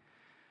 fine.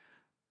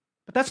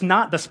 But that's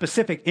not the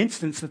specific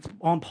instance that's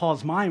on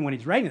Paul's mind when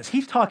he's writing this.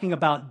 He's talking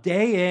about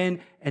day in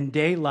and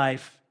day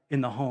life in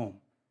the home.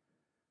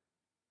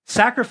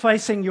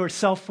 Sacrificing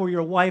yourself for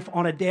your wife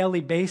on a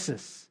daily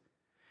basis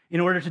in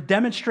order to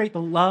demonstrate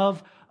the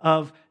love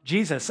of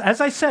Jesus.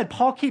 As I said,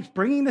 Paul keeps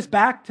bringing this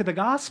back to the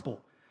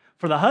gospel.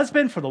 For the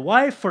husband, for the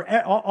wife, for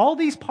all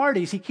these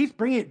parties, he keeps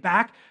bringing it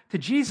back to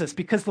Jesus,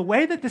 because the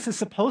way that this is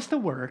supposed to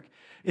work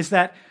is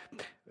that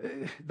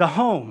the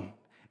home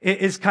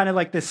is kind of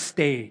like this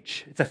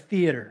stage. It's a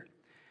theater.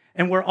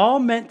 And we're all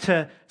meant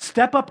to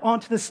step up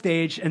onto the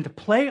stage and to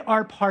play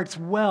our parts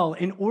well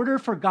in order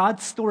for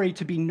God's story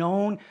to be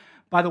known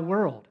by the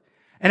world.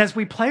 And as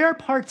we play our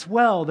parts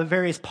well, the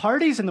various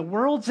parties and the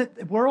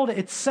world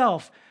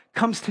itself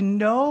comes to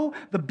know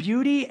the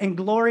beauty and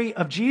glory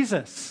of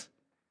Jesus.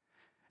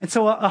 And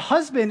so a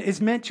husband is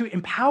meant to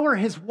empower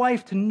his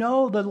wife to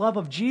know the love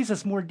of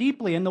Jesus more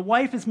deeply, and the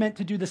wife is meant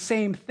to do the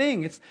same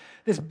thing. It's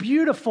this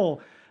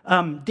beautiful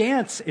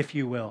dance, if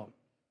you will.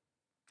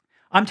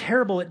 I'm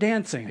terrible at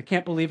dancing. I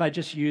can't believe I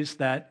just used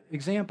that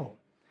example.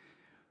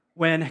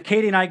 When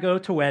Katie and I go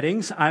to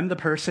weddings, I'm the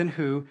person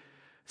who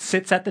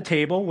sits at the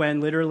table when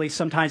literally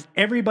sometimes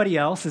everybody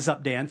else is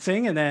up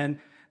dancing, and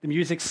then the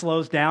music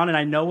slows down and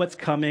I know what's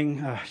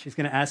coming. She's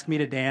going to ask me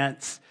to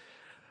dance.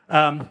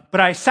 But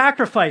I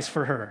sacrifice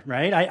for her,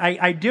 right?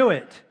 I do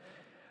it.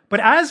 But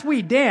as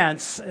we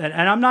dance, and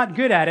I'm not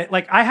good at it,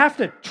 I have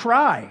to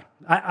try.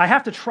 I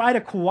have to try to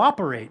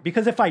cooperate,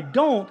 because if I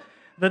don't,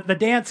 the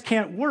dance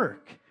can't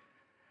work.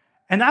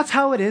 And that's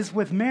how it is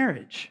with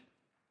marriage.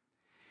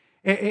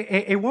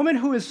 A woman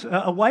who is,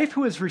 a wife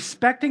who is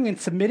respecting and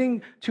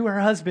submitting to her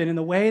husband in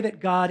the way that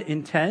God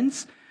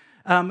intends,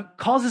 should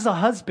cause a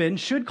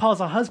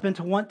husband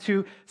to want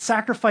to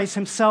sacrifice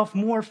himself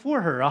more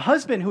for her. A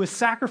husband who is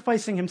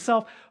sacrificing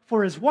himself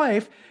for his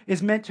wife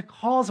is meant to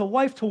cause a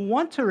wife to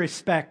want to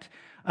respect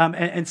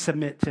and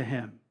submit to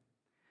him.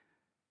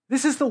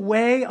 This is the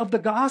way of the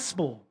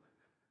gospel.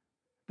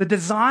 The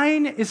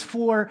design is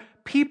for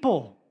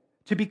people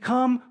to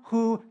become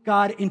who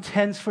God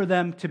intends for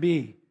them to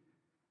be.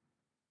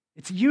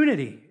 It's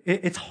unity.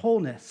 It's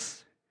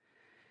wholeness.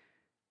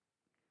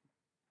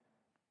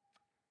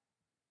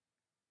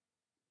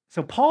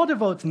 So Paul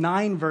devotes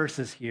 9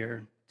 verses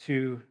here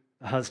to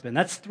the husband.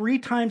 That's 3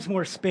 times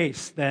more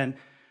space than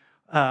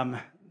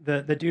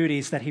the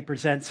duties that he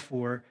presents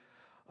for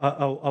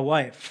a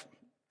wife.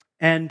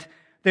 And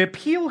the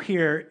appeal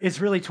here is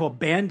really to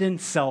abandon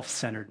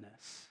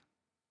self-centeredness.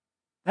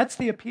 That's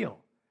the appeal,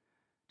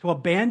 to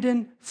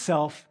abandon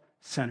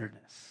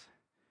self-centeredness.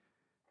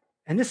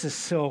 And this is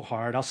so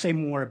hard. I'll say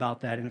more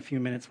about that in a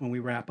few minutes when we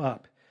wrap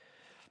up.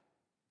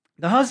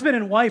 The husband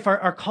and wife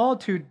are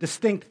called to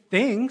distinct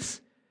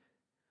things,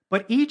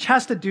 but each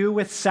has to do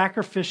with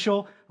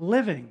sacrificial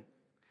living.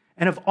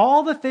 And of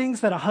all the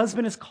things that a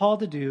husband is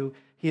called to do,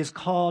 he is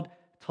called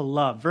to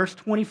love. Verse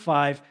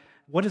 25,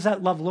 what does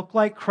that love look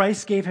like?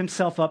 Christ gave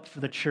himself up for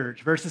the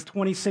church. Verses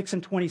 26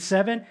 and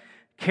 27,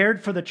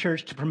 cared for the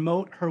church to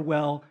promote her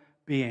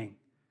well-being.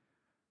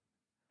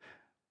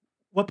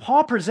 What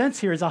Paul presents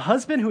here is a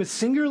husband who is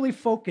singularly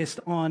focused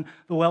on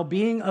the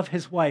well-being of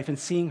his wife and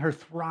seeing her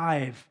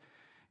thrive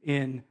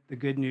in the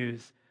good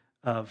news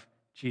of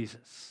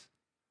Jesus.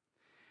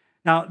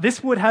 Now,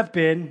 this would have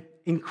been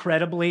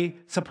incredibly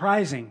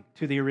surprising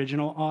to the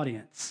original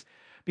audience,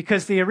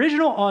 because the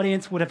original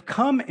audience would have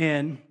come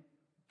in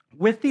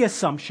with the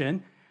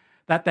assumption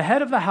that the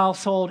head of the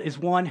household is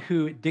one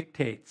who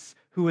dictates,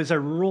 who is a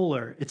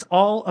ruler. It's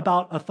all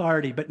about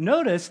authority. But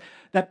notice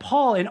that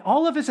Paul, in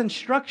all of his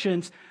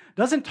instructions,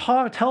 doesn't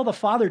tell the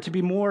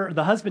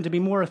husband to be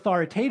more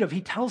authoritative.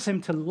 He tells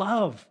him to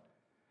love,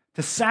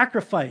 to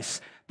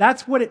sacrifice.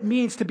 That's what it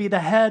means to be the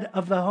head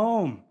of the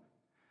home.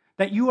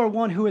 That you are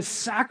one who is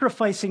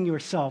sacrificing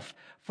yourself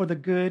for the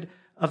good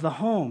of the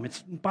home.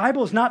 The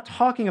Bible is not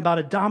talking about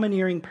a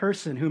domineering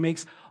person who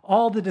makes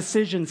all the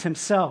decisions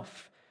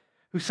himself,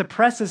 who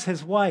suppresses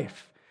his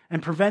wife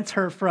and prevents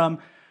her from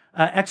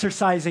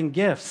exercising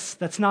gifts.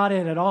 That's not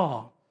it at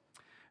all.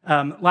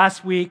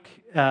 Last week,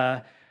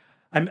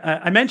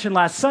 I mentioned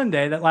last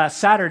Sunday that last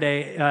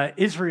Saturday,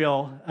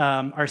 Israel,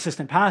 our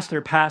assistant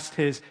pastor, passed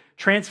his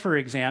transfer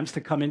exams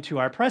to come into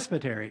our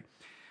presbytery.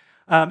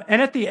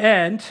 And at the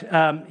end,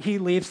 he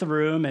leaves the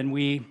room and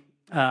we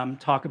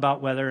talk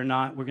about whether or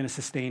not we're going to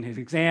sustain his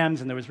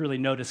exams. And there was really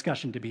no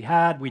discussion to be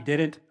had. We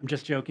didn't. I'm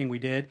just joking, we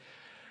did.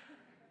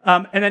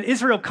 And then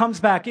Israel comes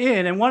back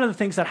in, and one of the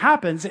things that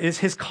happens is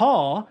his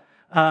call,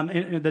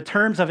 the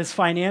terms of his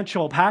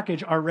financial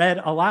package are read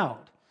aloud.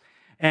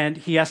 And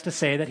he has to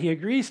say that he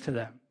agrees to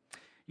them.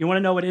 You want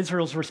to know what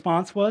Israel's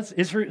response was?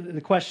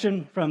 The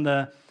question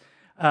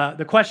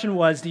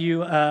was, do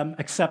you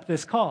accept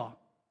this call?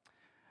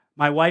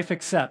 My wife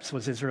accepts,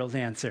 was Israel's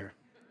answer.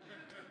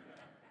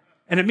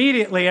 And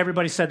immediately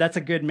everybody said, that's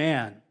a good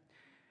man.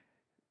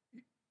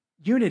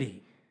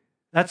 Unity.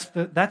 That's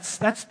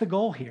the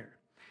goal here.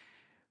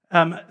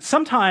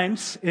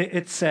 Sometimes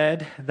it's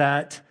said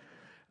that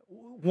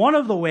one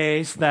of the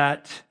ways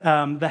that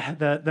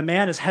the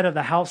man as head of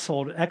the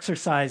household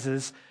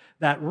exercises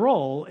that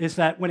role is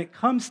that when it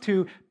comes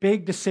to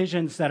big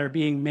decisions that are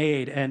being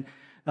made and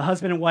the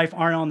husband and wife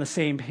aren't on the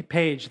same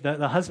page,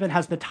 the husband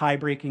has the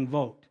tie-breaking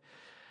vote.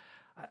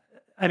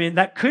 I mean,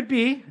 that could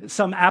be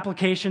some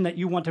application that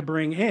you want to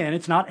bring in.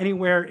 It's not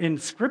anywhere in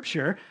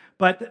Scripture,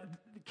 but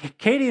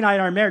Katie and I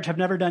in our marriage have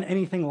never done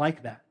anything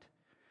like that.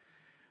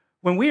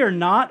 When we are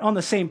not on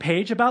the same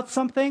page about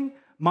something,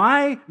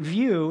 my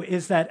view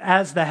is that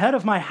as the head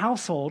of my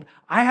household,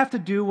 I have to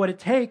do what it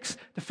takes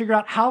to figure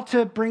out how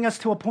to bring us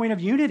to a point of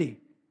unity.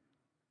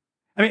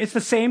 I mean, it's the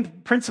same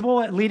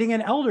principle at leading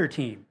an elder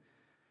team.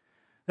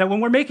 That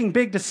when we're making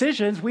big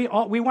decisions, we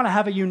want to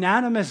have a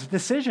unanimous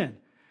decision.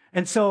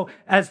 And so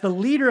as the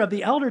leader of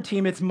the elder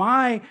team, it's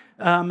my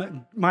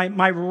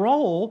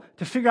role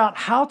to figure out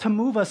how to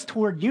move us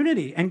toward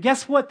unity. And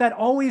guess what that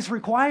always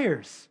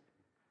requires?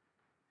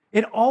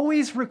 It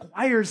always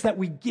requires that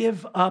we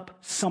give up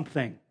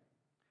something.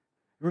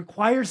 It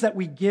requires that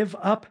we give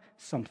up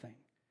something.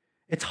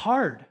 It's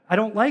hard. I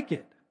don't like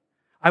it.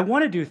 I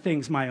want to do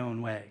things my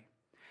own way.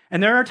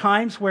 And there are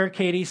times where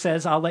Katie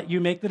says, I'll let you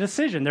make the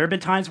decision. There have been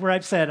times where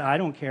I've said, I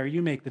don't care,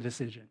 you make the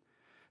decision.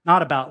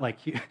 Not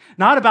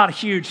about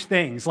huge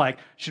things like,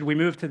 should we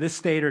move to this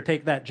state or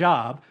take that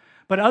job?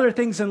 But other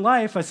things in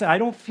life, I say, I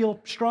don't feel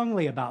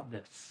strongly about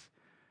this.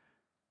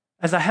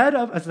 As the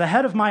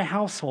head of my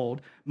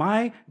household,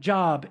 my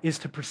job is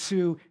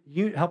to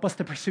help us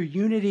to pursue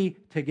unity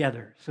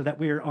together so that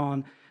we are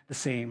on the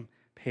same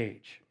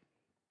page.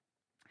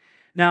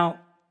 Now,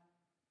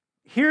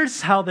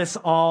 here's how this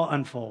all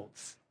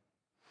unfolds.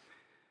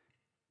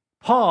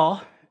 He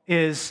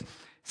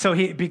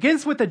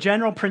begins with the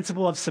general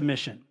principle of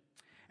submission.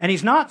 And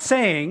he's not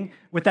saying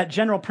with that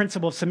general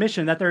principle of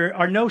submission that there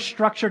are no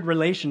structured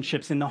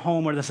relationships in the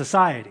home or the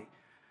society.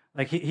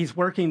 Like he's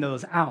working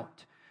those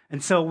out.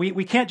 And so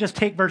we can't just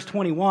take verse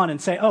 21 and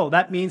say, oh,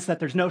 that means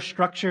that there's no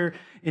structure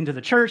into the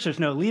church, there's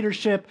no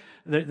leadership,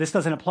 this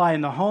doesn't apply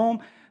in the home.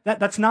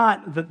 That's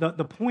not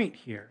the point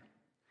here.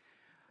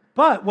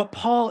 But what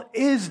Paul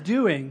is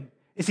doing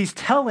is he's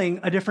telling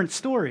a different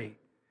story.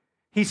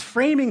 He's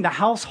framing the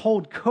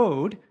household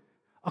code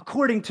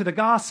according to the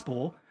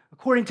gospel,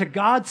 according to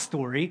God's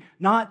story,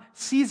 not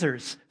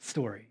Caesar's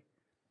story.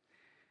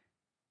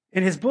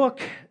 In his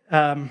book,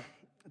 The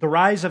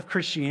Rise of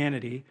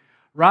Christianity,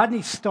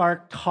 Rodney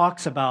Stark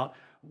talks about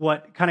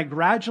what kind of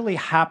gradually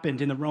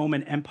happened in the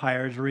Roman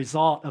Empire as a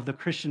result of the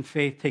Christian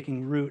faith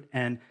taking root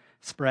and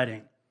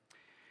spreading.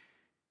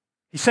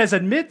 He says,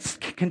 amidst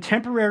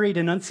contemporary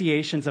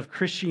denunciations of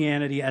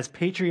Christianity as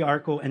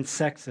patriarchal and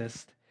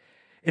sexist,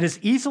 it is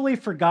easily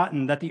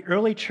forgotten that the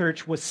early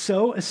church was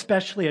so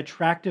especially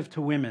attractive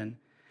to women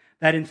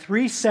that in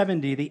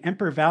 370, the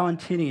Emperor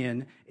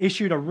Valentinian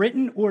issued a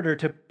written order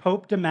to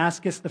Pope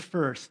Damascus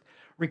I,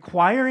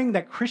 requiring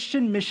that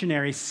Christian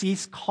missionaries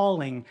cease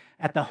calling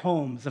at the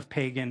homes of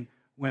pagan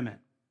women.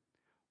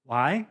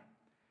 Why?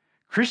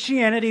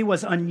 Christianity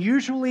was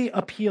unusually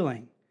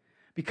appealing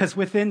because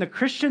within the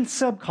Christian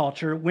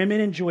subculture,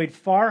 women enjoyed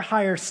far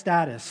higher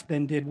status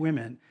than did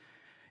women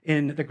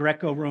in the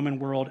Greco-Roman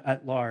world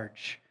at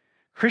large.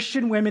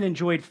 Christian women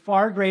enjoyed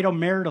far greater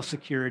marital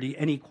security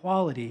and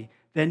equality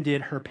than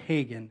did her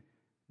pagan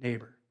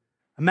neighbor.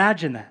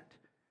 Imagine that.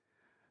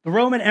 The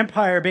Roman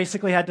Empire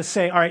basically had to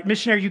say, all right,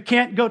 missionary, you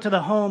can't go to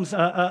the homes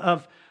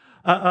of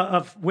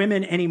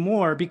women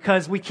anymore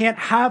because we can't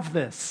have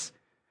this.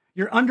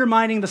 You're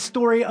undermining the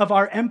story of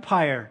our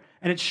empire,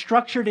 and it's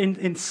structured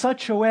in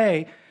such a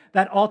way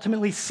that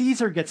ultimately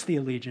Caesar gets the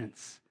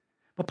allegiance.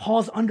 But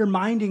Paul's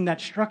undermining that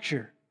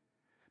structure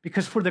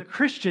because for the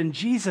Christian,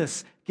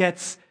 Jesus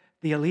gets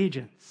the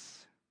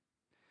allegiance.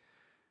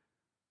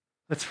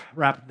 Let's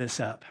wrap this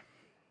up.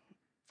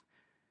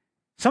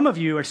 Some of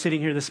you are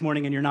sitting here this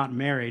morning and you're not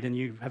married and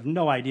you have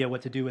no idea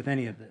what to do with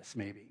any of this,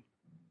 maybe.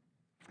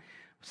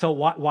 So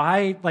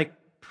why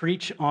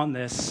preach on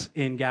this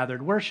in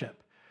gathered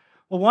worship?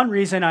 Well, one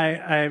reason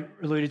I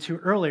alluded to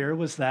earlier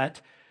was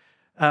that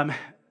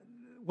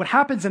what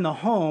happens in the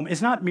home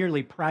is not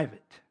merely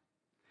private.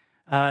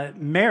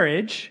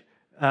 Marriage,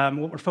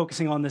 what we're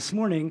focusing on this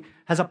morning,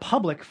 has a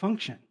public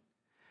function.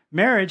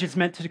 Marriage is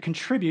meant to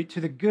contribute to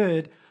the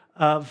good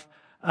of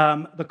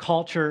the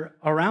culture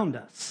around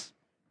us.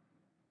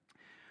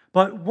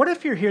 But what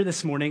if you're here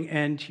this morning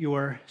and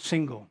you're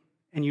single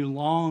and you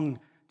long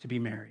to be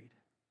married?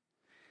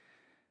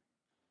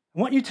 I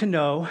want you to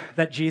know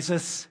that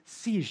Jesus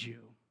sees you.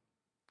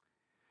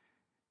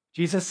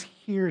 Jesus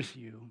hears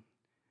you,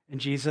 and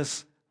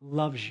Jesus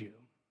loves you.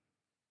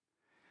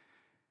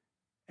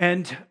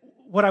 And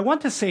what I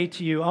want to say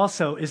to you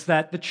also is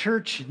that the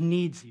church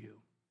needs you.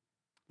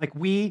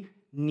 We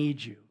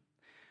need you.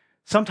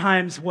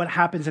 Sometimes what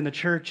happens in the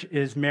church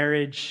is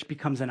marriage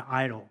becomes an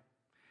idol.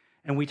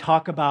 And we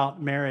talk about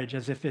marriage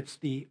as if it's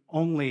the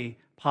only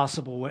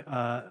possible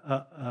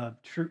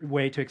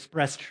way to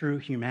express true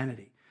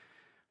humanity.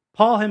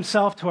 Paul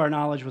himself, to our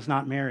knowledge, was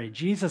not married.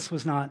 Jesus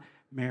was not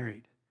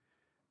married.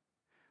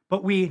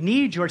 But we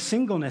need your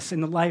singleness in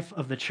the life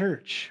of the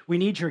church. We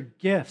need your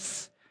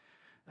gifts.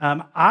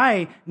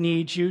 I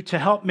need you to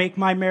help make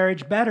my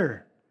marriage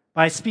better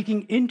by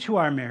speaking into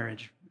our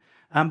marriage,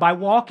 by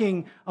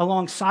walking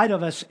alongside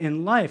of us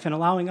in life and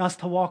allowing us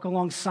to walk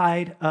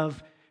alongside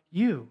of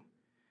you.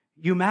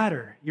 You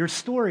matter. Your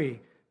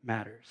story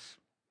matters.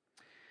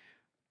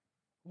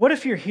 What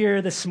if you're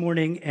here this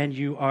morning and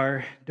you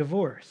are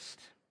divorced?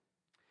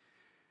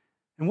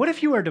 And what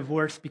if you are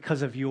divorced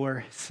because of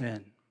your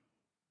sin?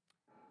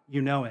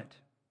 You know it.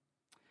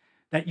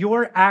 That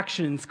your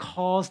actions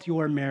caused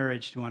your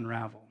marriage to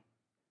unravel.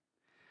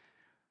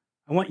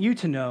 I want you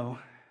to know,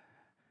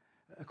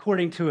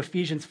 according to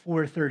Ephesians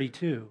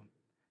 4:32,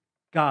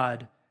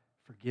 God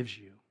forgives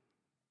you.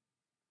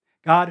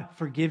 God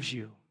forgives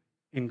you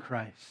in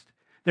Christ.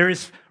 There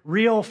is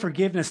real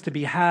forgiveness to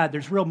be had.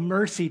 There's real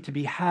mercy to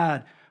be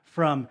had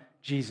from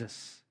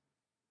Jesus.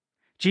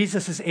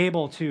 Jesus is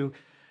able to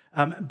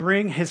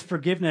bring his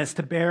forgiveness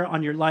to bear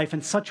on your life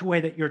in such a way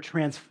that you're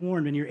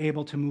transformed and you're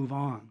able to move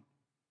on.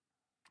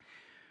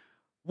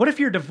 What if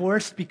you're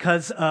divorced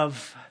because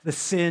of the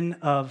sin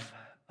of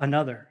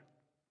another?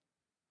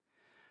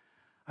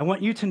 I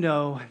want you to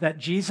know that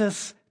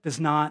Jesus does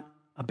not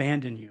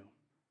abandon you.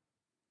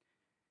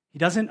 He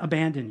doesn't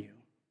abandon you.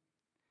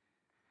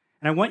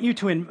 And I want you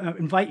to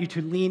invite you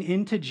to lean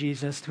into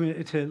Jesus,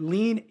 to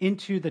lean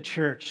into the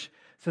church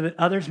so that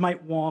others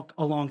might walk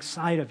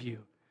alongside of you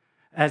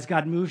as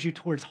God moves you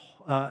towards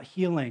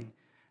healing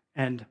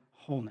and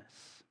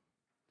wholeness.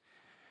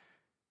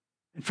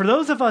 And for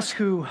those of us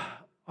who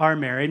are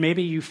married,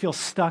 maybe you feel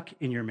stuck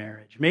in your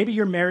marriage. Maybe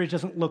your marriage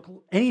doesn't look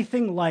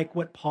anything like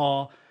what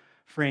Paul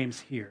frames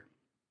here.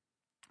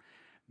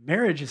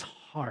 Marriage is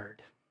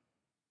hard.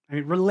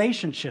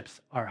 Relationships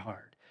are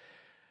hard.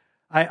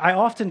 I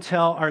often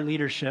tell our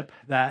leadership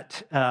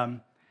that,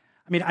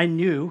 I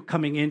knew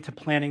coming into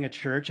planning a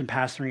church and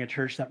pastoring a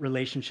church that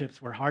relationships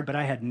were hard, but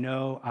I had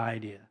no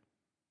idea.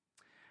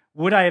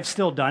 Would I have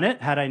still done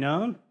it had I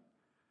known?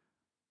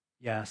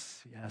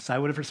 Yes, I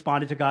would have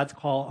responded to God's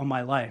call on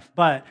my life.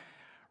 But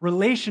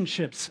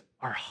relationships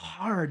are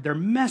hard. They're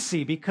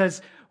messy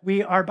because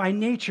we are by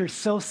nature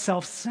so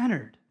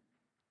self-centered.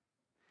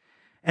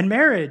 And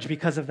marriage,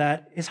 because of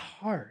that, is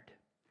hard.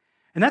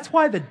 And that's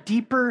why the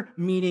deeper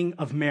meaning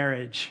of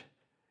marriage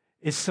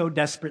is so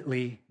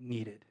desperately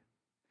needed.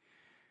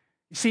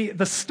 You see,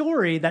 the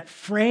story that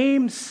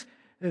frames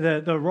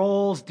the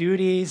roles,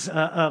 duties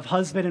of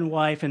husband and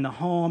wife in the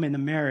home, in the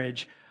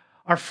marriage,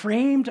 are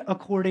framed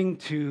according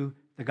to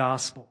the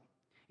gospel.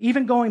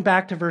 Even going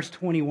back to verse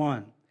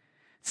 21,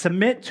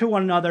 submit to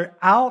one another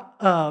out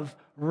of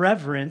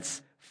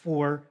reverence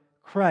for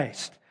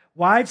Christ.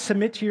 Wives,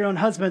 submit to your own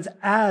husbands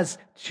as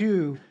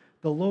to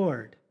the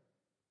Lord.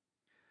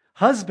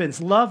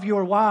 Husbands, love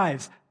your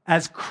wives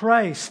as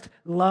Christ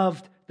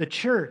loved the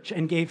church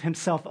and gave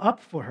himself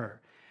up for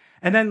her.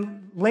 And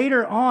then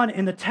later on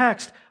in the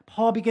text,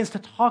 Paul begins to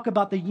talk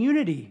about the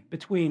unity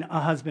between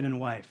a husband and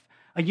wife,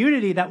 a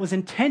unity that was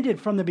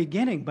intended from the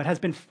beginning but has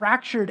been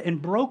fractured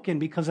and broken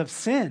because of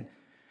sin,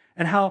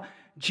 and how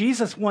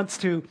Jesus wants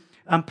to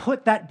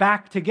put that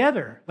back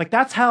together.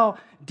 That's how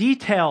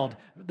detailed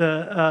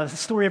the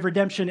story of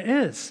redemption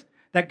is.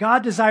 that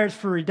God desires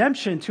for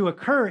redemption to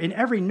occur in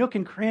every nook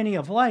and cranny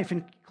of life,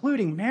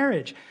 including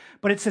marriage.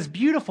 But it's this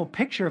beautiful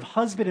picture of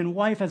husband and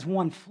wife as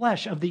one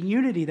flesh, of the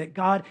unity that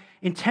God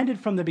intended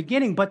from the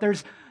beginning. But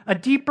there's a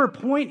deeper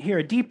point here,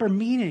 a deeper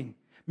meaning.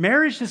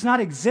 Marriage does not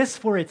exist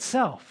for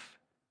itself.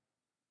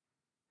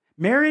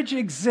 Marriage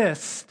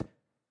exists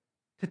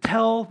to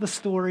tell the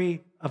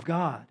story of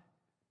God.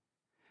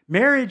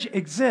 Marriage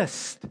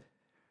exists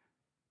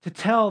to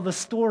tell the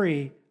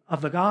story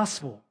of the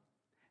gospel.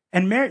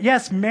 And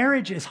yes,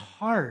 marriage is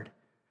hard.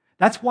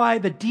 That's why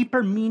the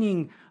deeper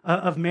meaning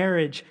of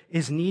marriage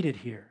is needed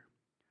here.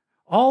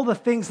 All the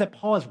things that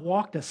Paul has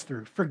walked us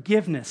through,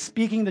 forgiveness,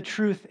 speaking the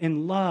truth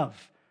in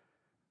love,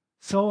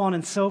 so on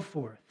and so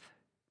forth.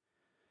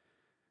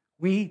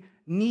 We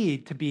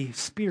need to be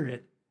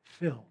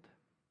Spirit-filled.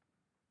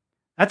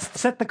 That's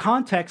set the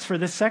context for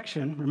this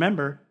section.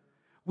 Remember,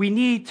 we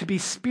need to be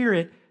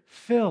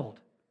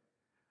Spirit-filled.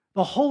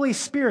 The Holy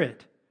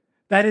Spirit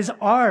that is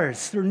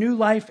ours through new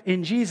life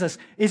in Jesus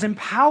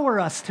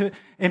empowers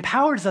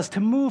us to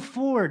move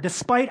forward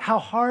despite how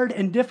hard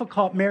and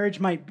difficult marriage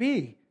might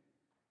be.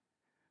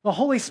 The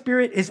Holy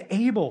Spirit is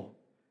able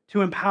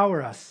to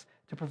empower us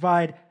to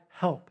provide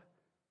help.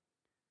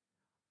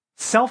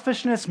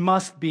 Selfishness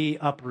must be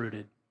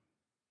uprooted.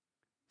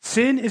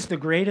 Sin is the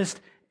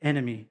greatest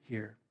enemy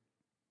here.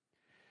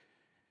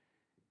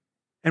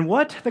 And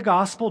what the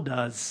gospel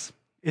does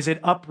is it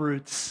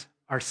uproots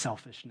our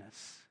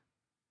selfishness.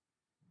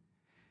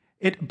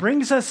 It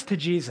brings us to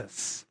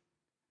Jesus,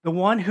 the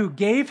one who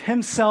gave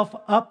himself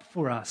up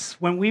for us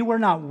when we were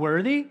not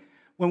worthy,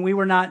 when we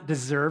were not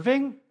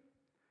deserving,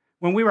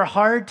 when we were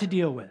hard to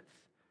deal with.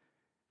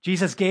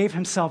 Jesus gave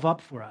himself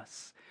up for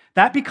us.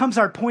 That becomes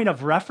our point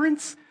of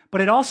reference,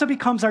 but it also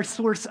becomes our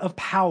source of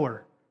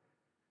power.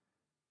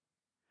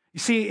 You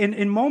see,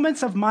 in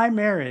moments of my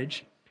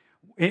marriage,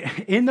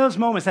 in those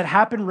moments that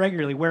happen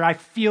regularly where I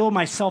feel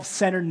my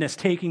self-centeredness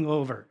taking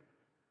over,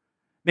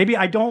 maybe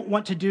I don't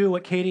want to do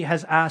what Katie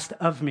has asked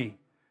of me.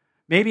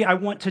 Maybe I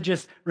want to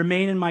just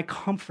remain in my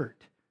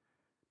comfort.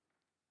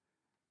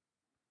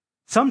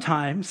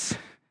 Sometimes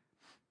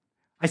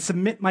I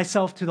submit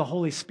myself to the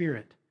Holy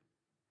Spirit.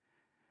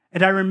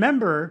 And I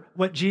remember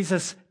what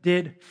Jesus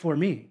did for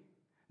me.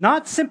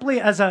 Not simply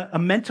as a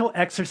mental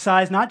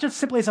exercise, not just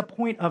simply as a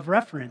point of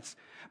reference,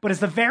 but as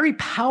the very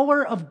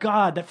power of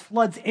God that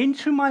floods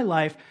into my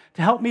life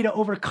to help me to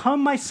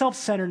overcome my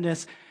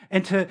self-centeredness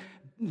and to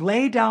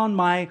lay down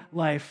my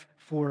life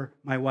for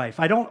my wife.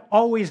 I don't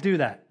always do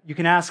that. You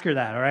can ask her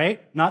that, all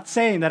right? Not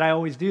saying that I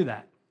always do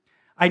that.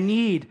 I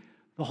need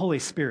the Holy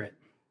Spirit.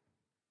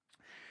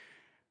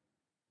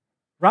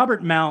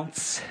 Robert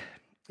Mounce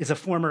is a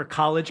former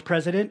college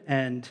president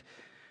and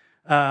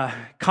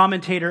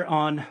commentator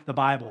on the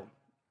Bible.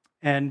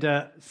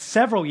 And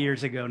several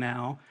years ago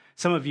now,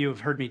 some of you have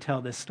heard me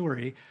tell this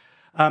story,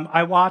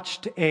 I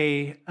watched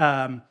a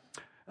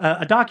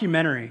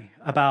documentary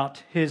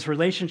about his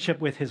relationship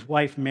with his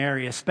wife,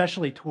 Mary,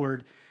 especially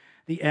toward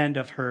the end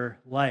of her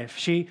life.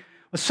 She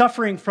was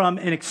suffering from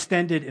an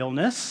extended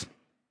illness.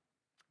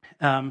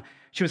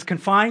 She was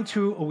confined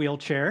to a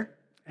wheelchair,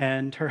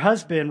 and her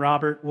husband,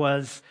 Robert,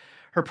 was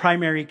her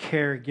primary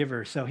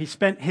caregiver. So he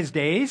spent his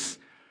days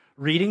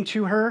reading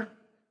to her,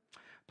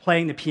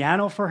 playing the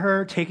piano for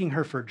her, taking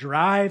her for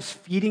drives,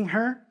 feeding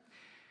her.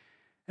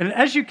 And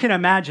as you can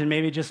imagine,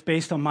 maybe just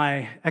based on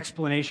my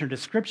explanation or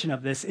description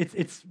of this,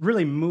 it's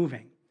really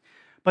moving.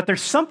 But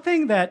there's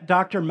something that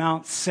Dr.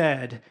 Mounce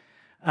said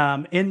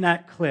in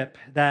that clip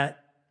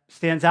that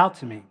stands out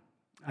to me.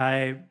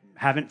 I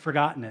haven't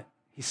forgotten it.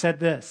 He said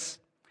this: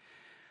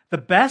 "The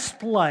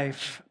best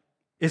life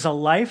is a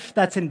life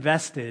that's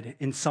invested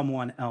in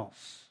someone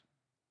else.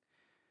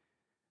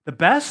 The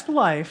best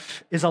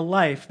life is a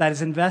life that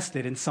is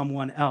invested in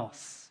someone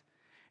else.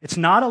 It's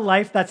not a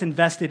life that's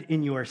invested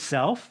in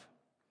yourself.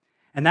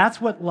 And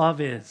that's what love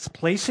is,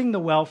 placing the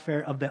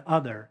welfare of the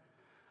other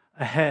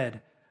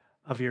ahead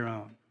of your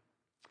own."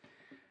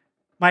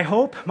 My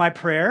hope, my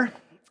prayer,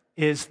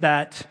 is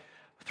that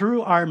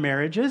through our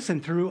marriages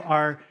and through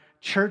our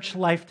church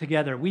life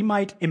together, we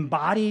might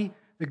embody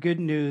the good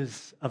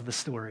news of the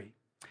story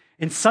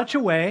in such a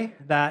way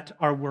that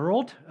our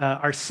world,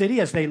 our city,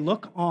 as they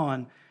look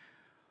on,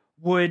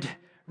 would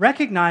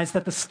recognize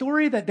that the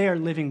story that they are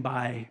living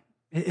by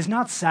is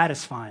not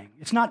satisfying.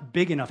 It's not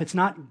big enough. It's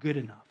not good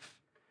enough.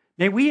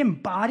 May we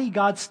embody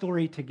God's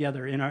story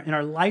together in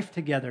our life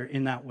together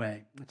in that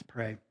way. Let's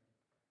pray.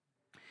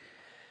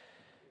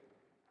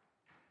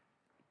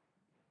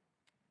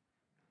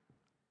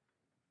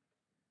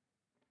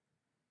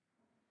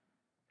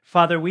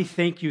 Father, we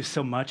thank you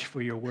so much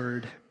for your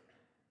word.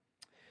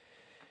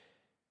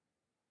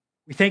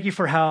 We thank you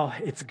for how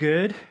it's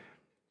good.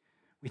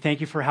 We thank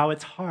you for how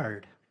it's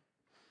hard.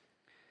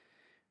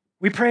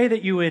 We pray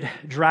that you would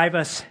drive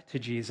us to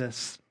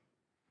Jesus,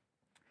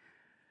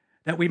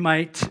 that we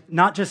might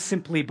not just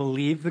simply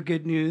believe the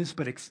good news,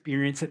 but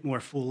experience it more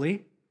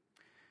fully.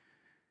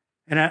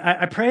 And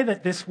I pray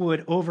that this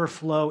would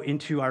overflow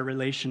into our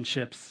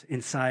relationships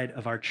inside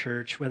of our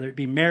church, whether it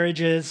be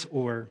marriages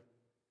or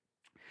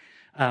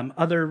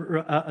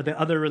the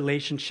other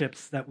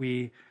relationships that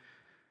we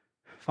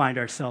find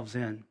ourselves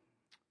in.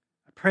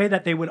 I pray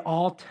that they would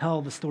all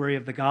tell the story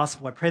of the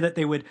gospel. I pray that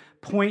they would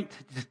point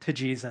to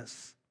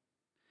Jesus.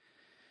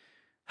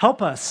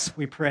 Help us,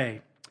 we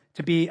pray,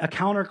 to be a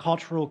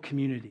countercultural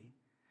community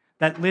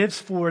that lives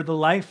for the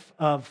life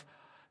of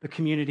the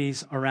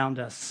communities around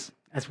us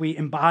as we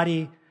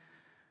embody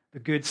the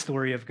good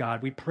story of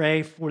God. We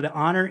pray for the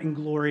honor and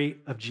glory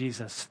of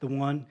Jesus, the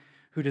one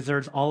who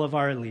deserves all of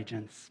our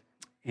allegiance.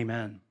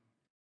 Amen.